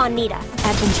on Nita.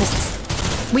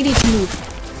 Adventists. We need to move.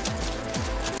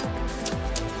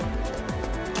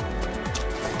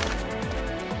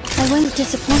 I won't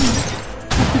disappoint.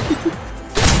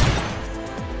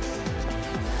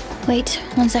 Wait,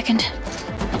 1 second.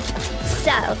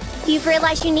 So, you've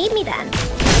realized you need me then.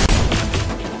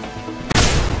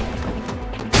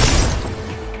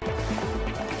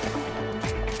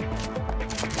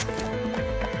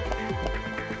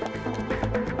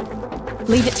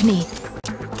 Leave it to me.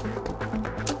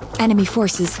 Enemy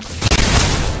forces.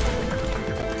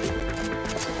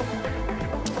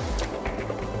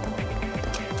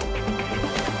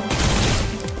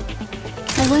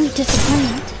 I won't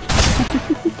disappoint.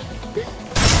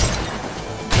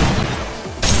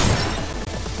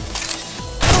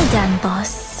 Well done,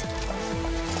 boss.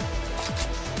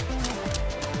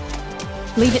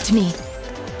 Leave it to me.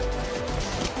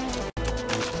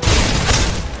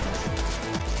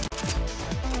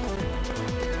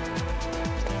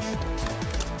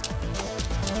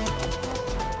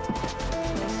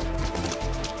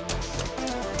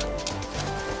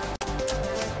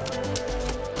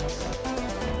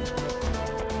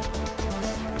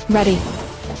 Ready.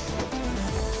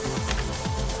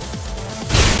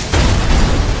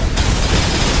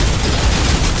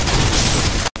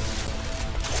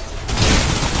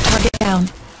 Target down.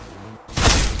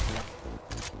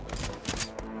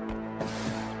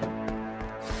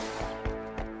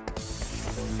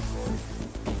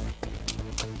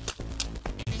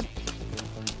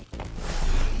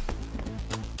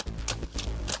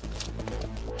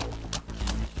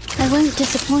 won't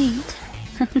disappoint.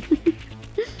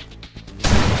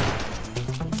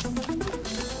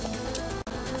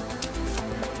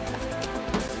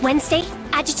 Wednesday,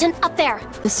 Adjutant, up there.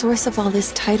 The source of all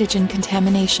this Titogen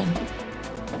contamination.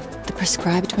 The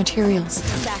prescribed materials.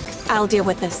 Back. I'll deal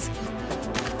with this.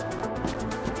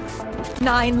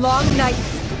 9 long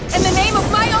nights. In the name of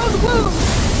my own womb!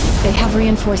 They have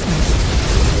reinforcements.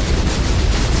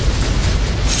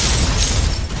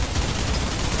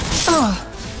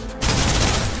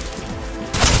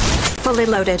 Fully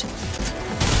loaded.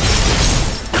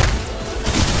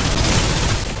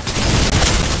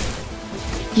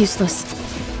 Useless.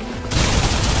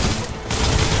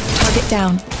 Target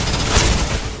down.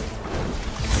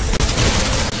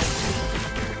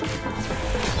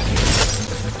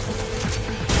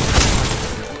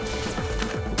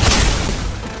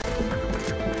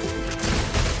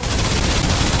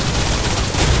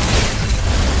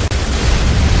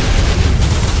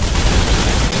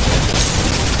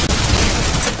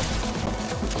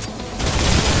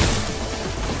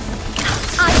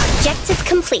 Objective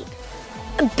complete.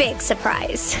 A big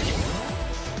surprise.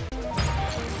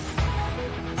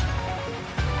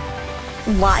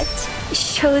 What?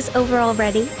 Show's over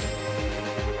already?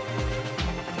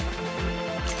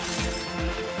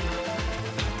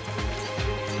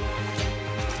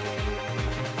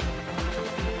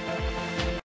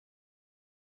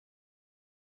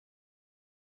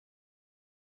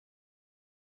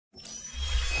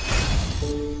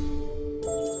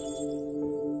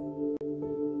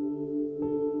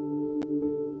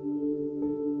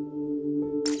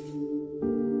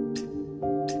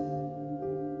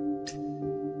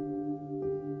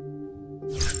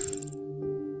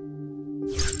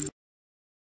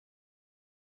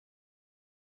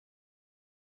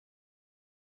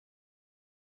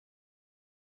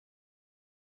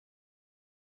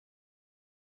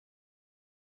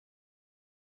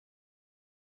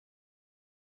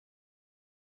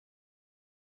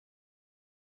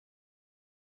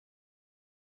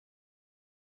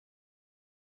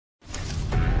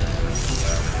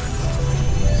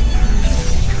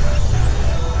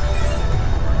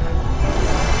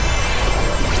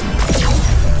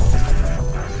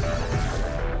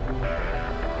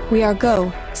 We are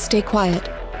go. Stay quiet.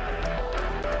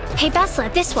 Hey,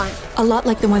 Bessla, this one. A lot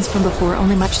like the ones from before,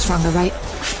 only much stronger, right?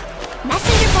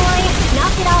 Messenger boy,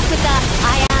 knock it off with the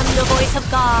I am the voice of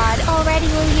God already,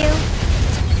 will you?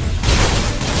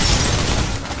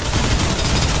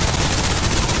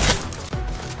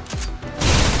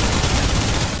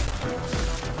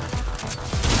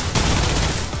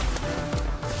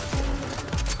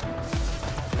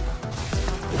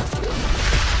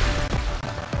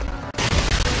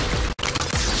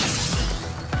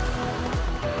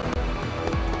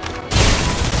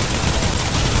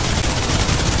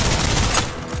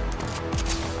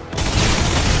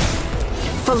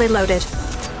 Fully loaded.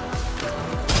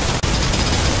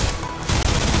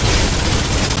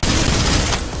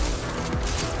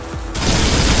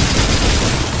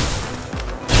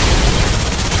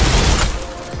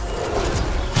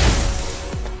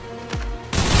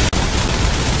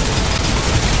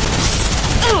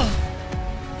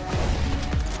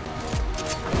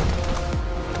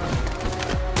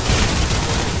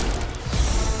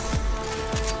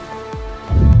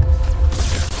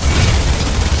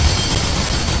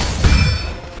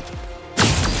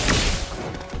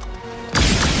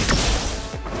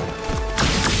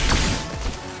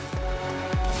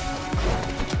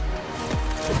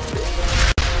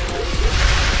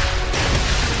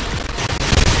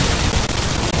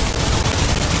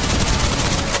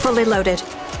 Fully loaded.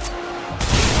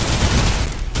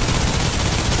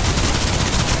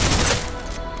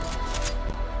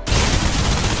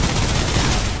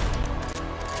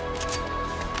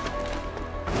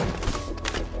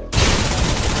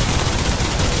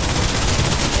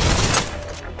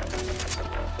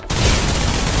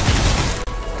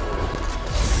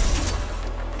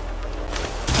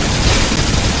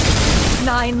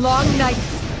 Nine long nights.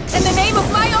 In the name of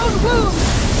my own womb!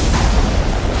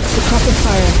 Suppressive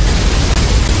fire.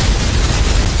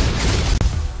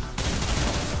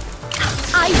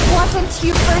 I wasn't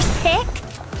your first pick?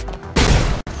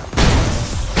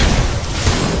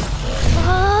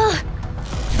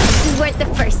 You weren't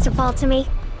the first to fall to me.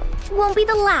 Won't be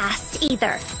the last,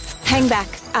 either. Hang back.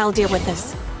 I'll deal with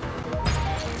this.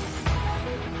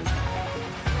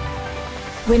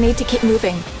 We need to keep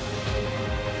moving.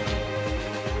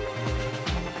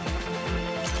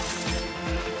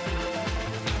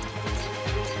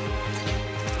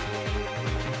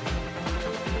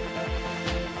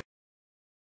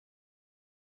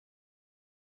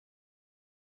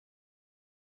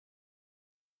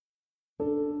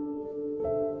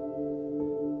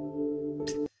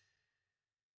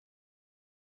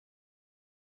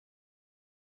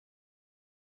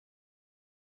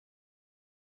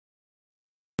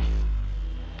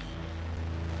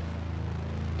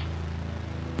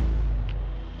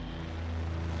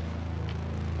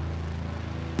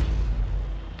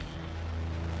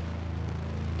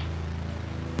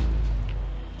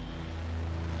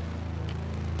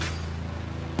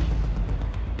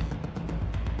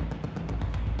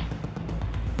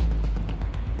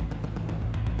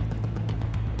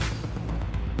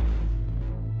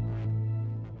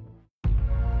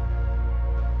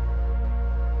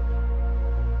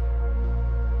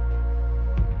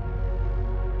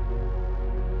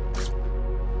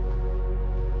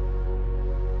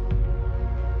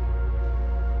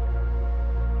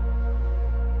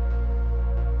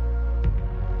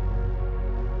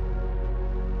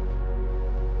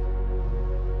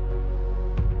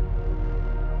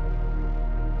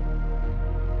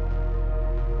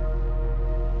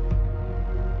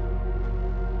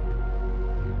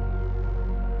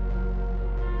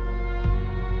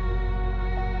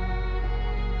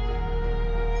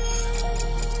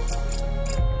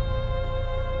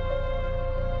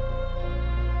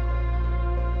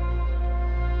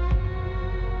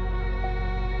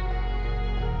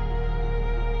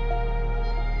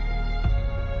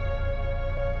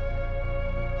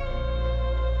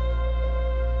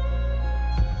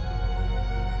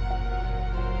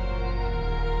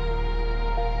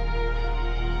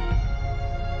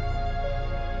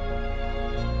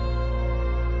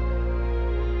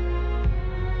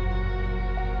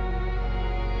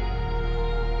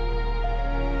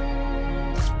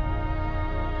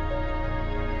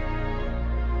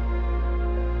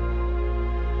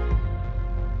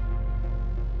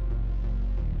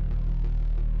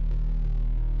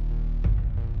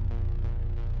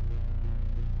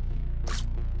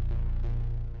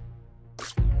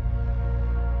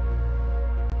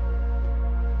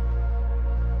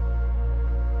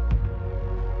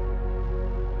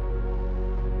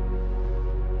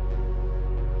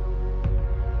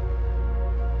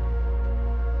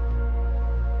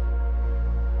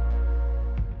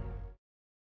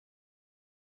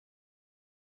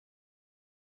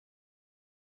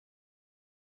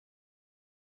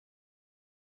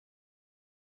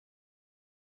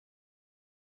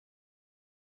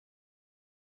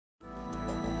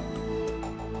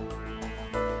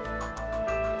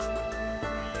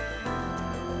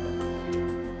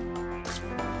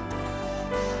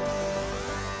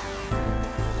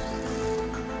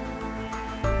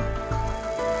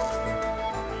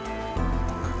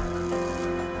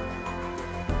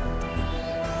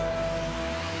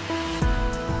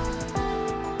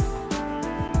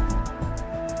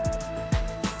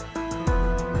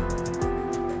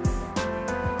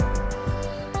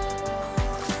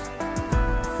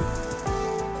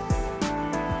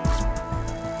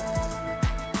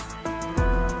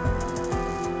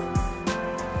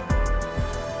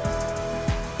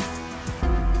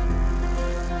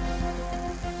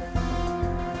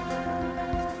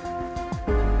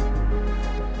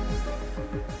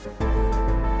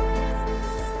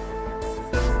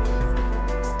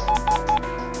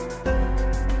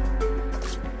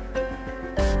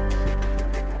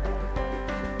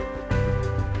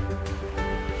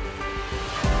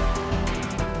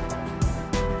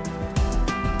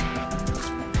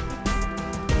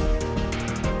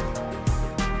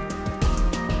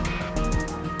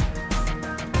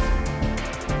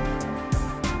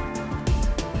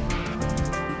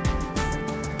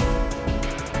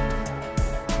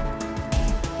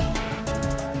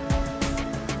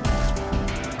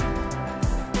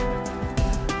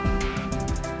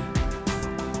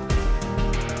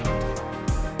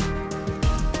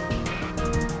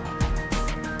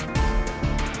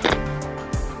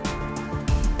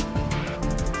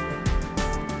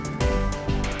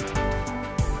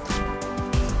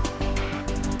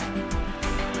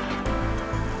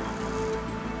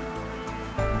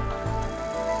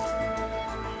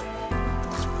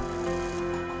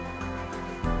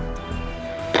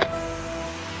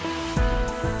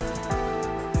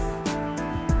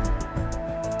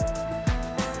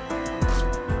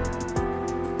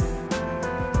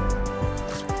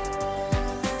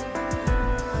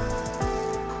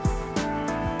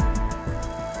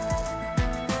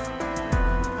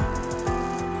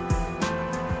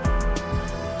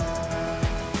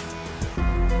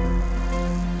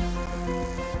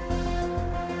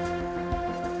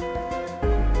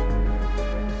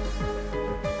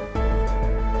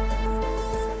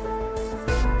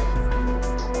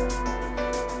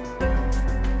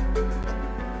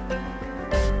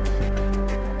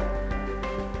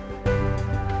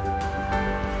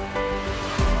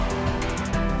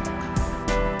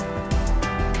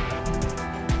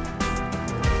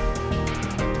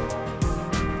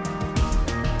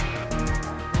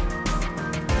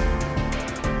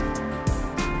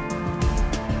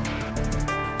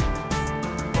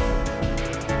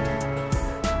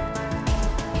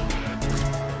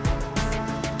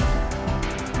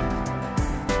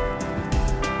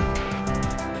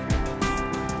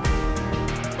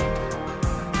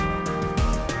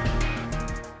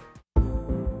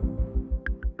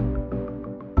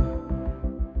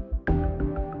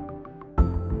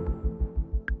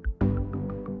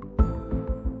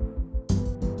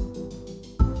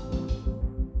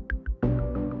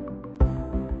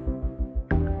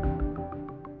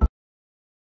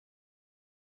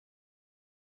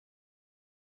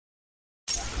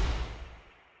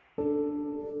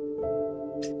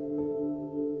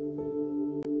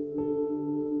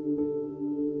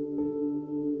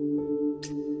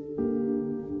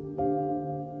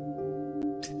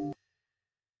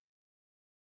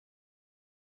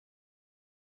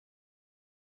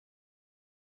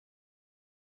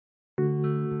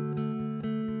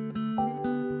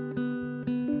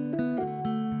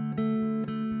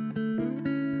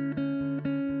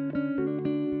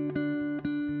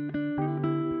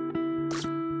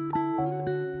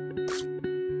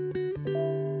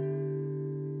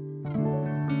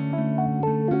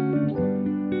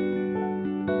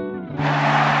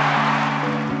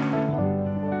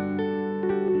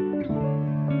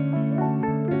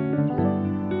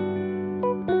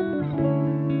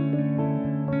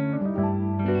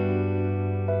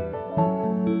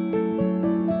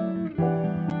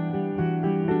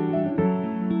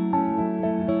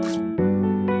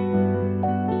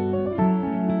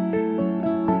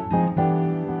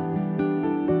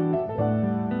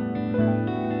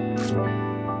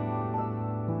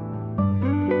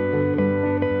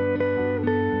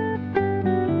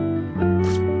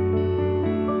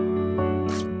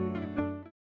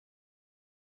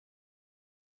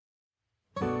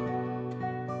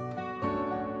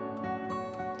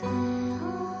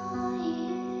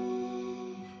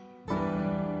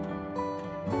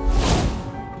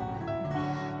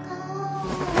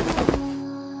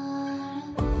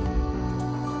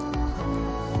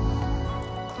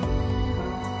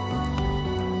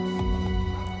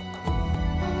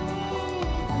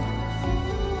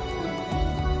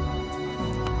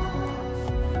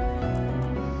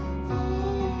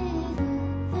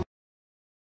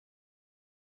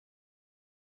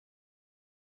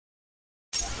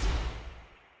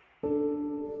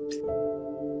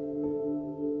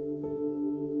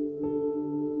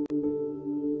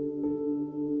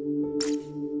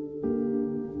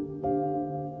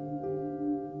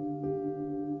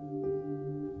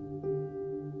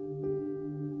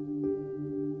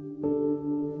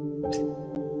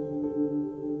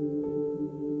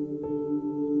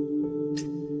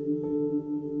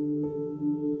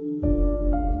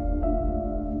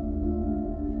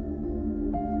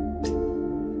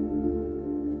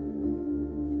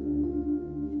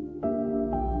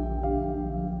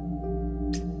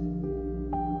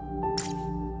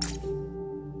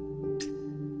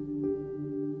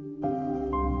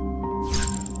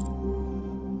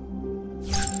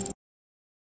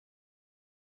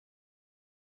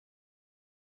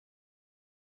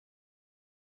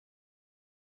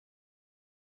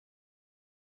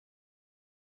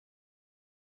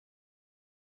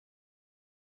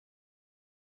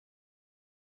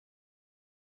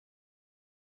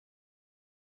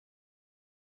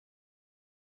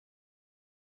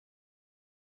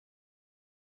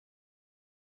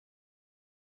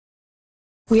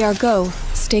 We are go.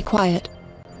 Stay quiet.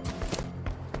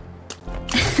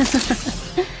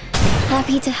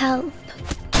 Happy to help.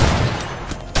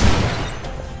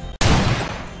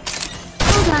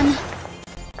 Hold on.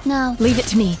 Now, Leave it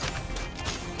to me.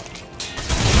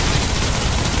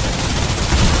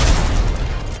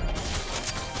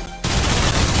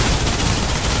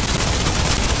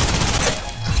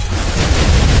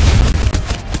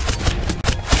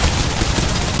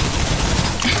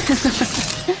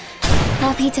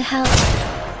 happy to help.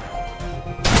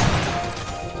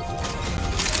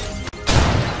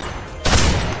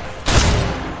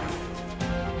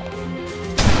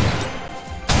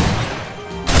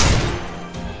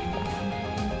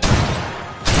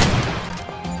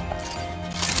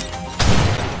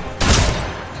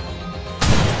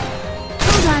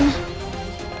 Hold on.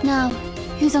 Now,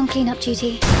 who's on cleanup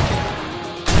duty?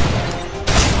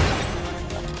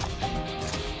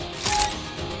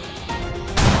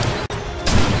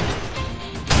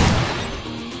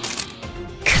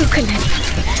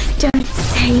 Don't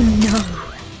say no.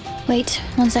 Wait,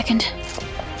 1 second.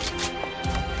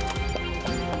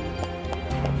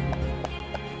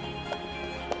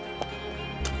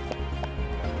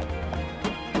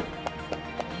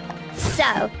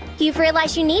 So, you've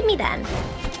realized you need me then?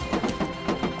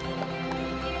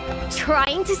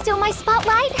 Trying to steal my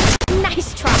spotlight?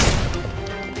 Nice try.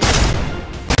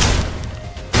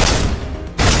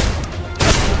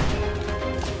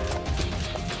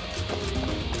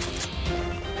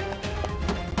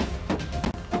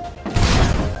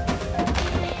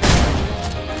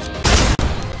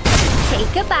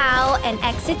 Take a bow and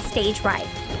exit stage right.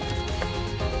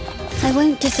 I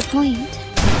won't disappoint.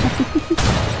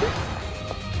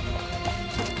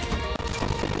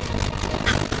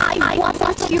 I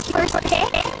want your first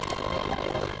pick.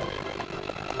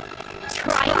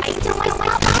 Try to steal my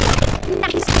spotlight.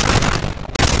 Nice try.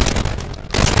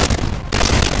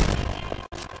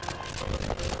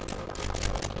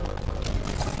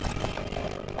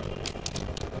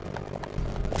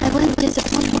 I won't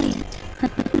disappoint.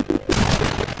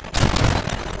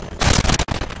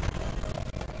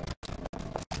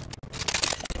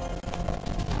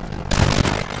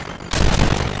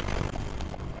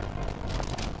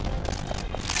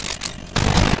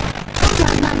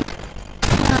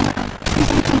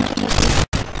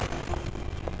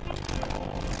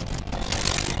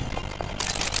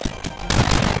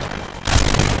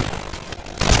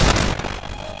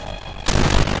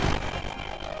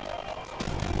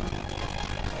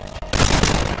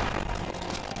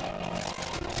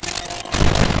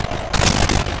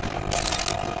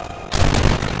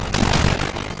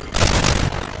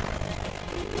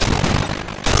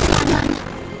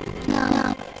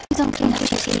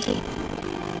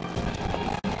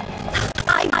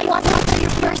 I want your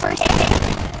first pick.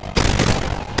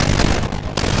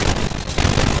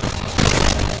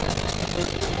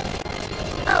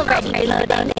 Already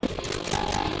reloading.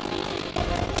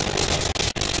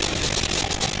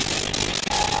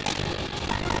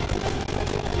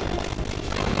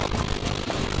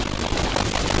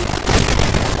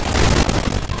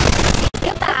 Take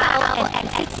a bow and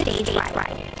exit stage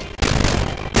right.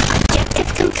 Objective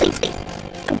complete.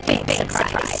 A big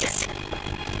surprise.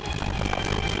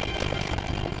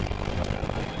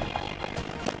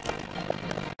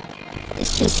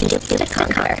 She's simply the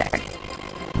conqueror.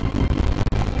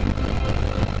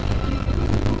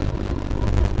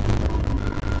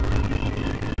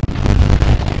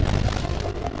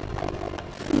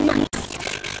 Nice.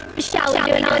 Shall we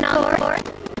do an encore?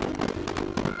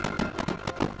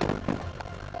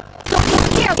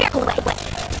 Careful.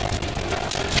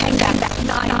 Hang down that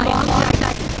 9 long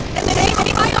nights. In the name of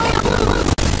my own.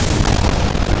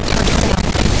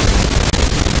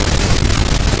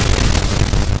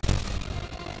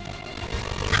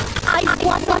 I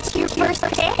want your first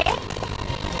pick.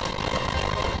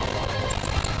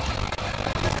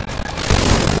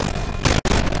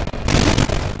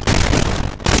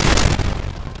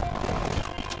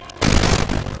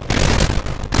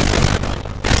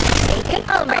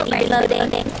 Already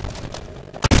reloading.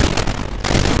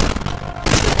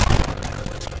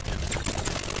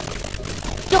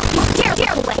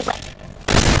 Careful.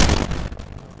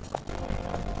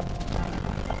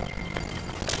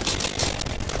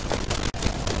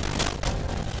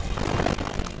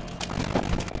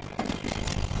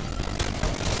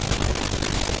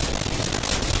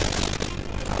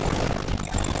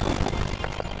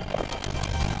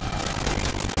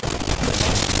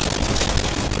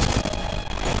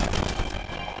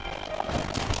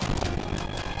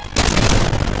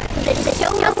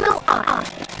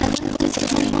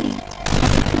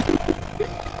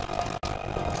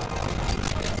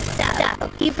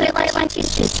 You've realized what you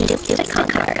should do to the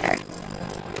conqueror.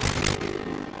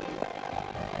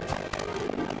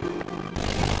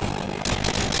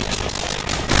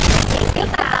 Take a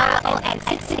bow and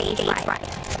exit stage right.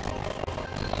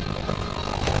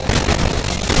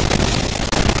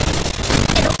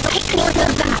 It'll take more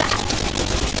than that.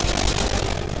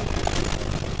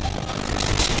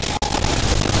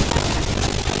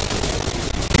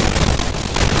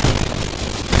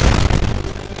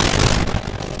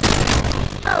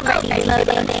 Already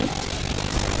reloading.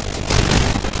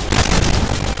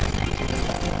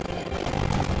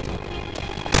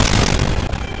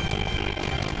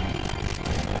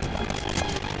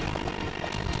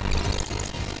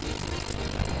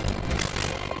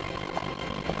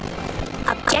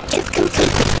 Objective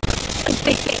complete.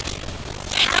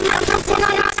 Camera person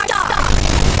on our star.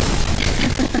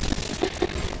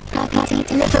 Complete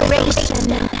liberation.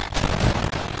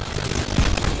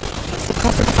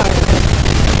 Suppress the fire.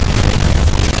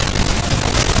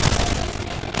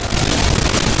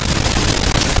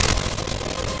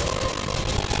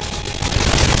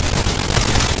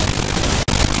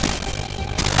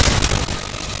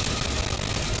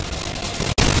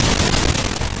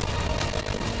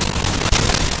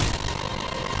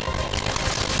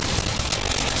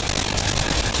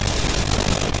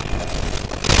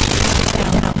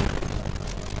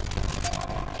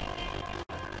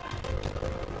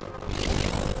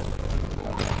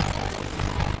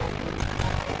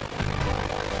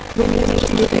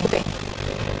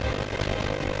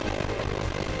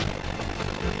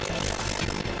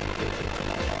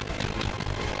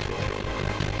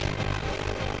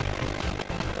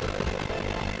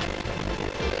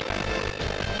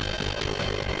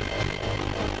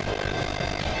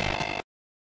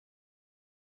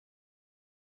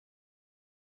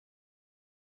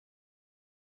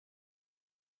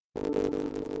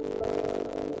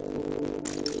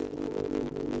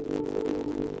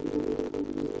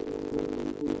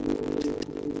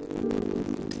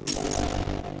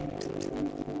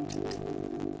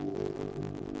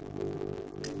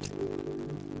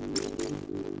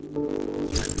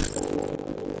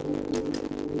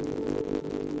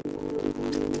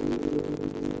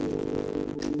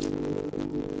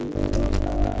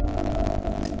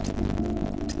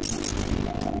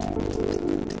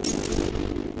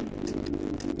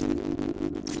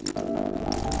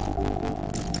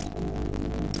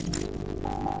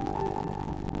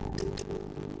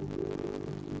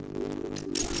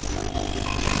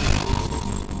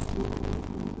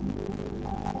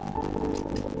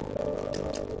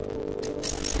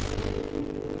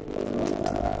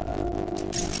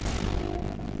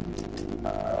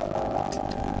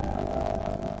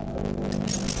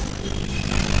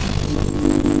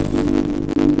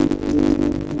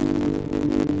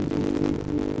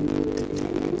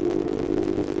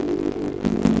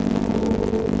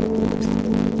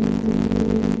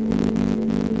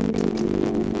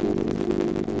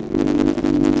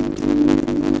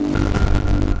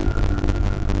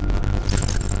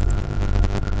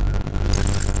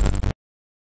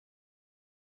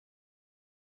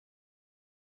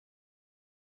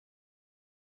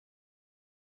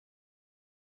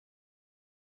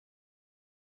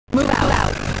 Move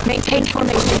out. Maintain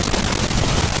formation.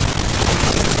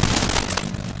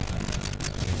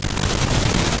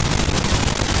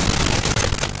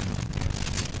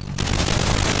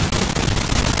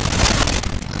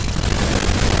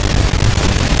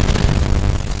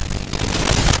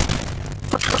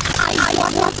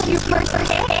 I want your first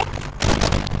hit.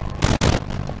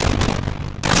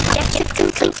 Objective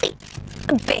complete.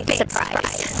 A big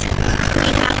surprise. We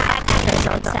have had others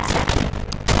on set.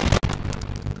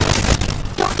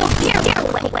 Don't dare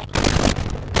pull away.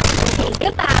 Take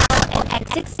a bow and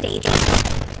exit staging.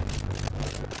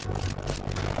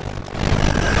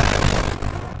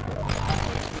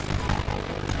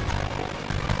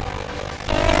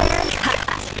 And cut.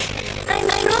 I'm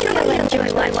sure you'll enjoy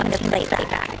watching the playback.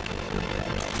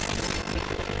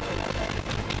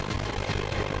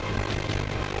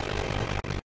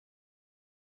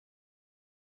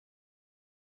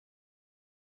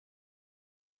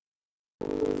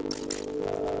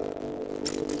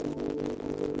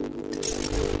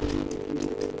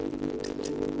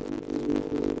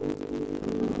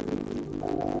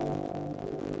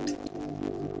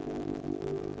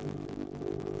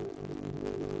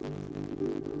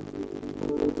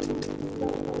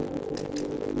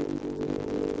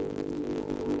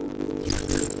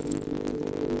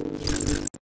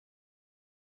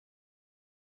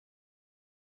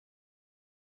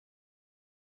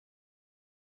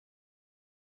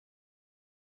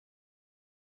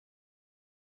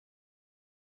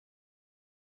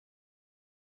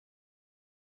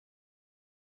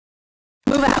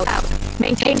 Move out.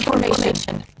 Maintain formation.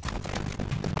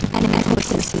 Enemy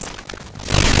forces.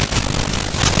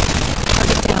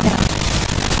 Target down.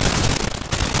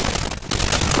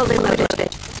 Fully loaded.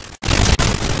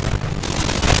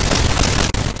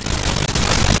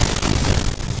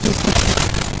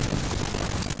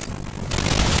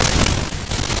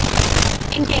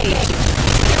 Engage.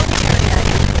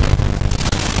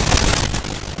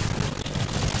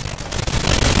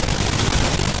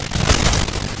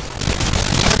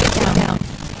 Target down.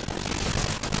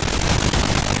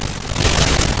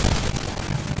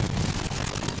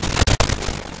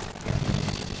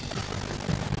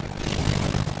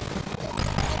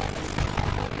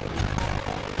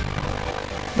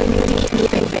 We need to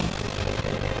keep moving.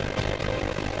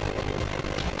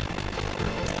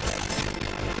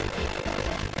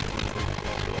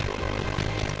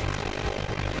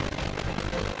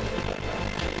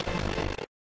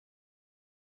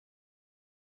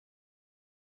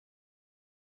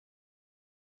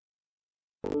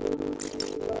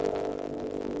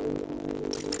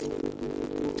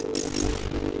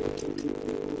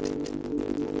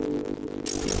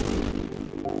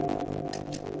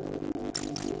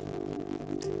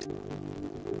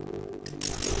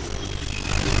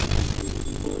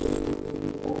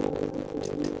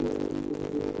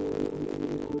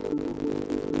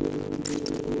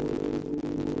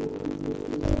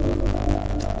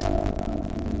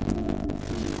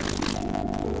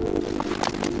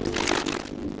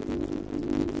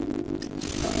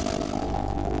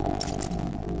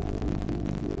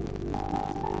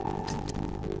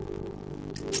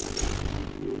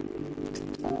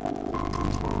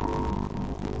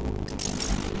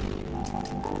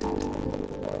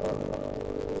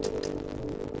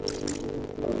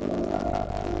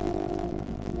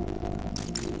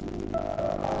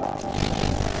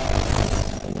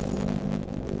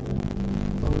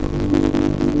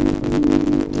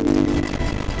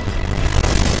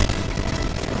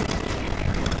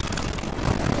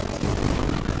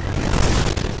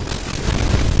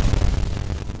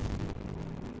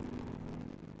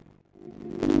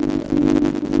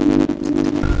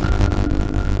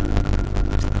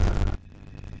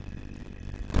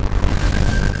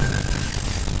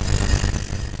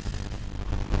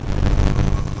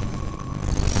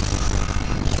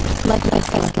 Likewise,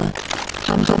 Tesla.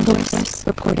 Containment Zone Aleph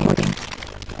reporting.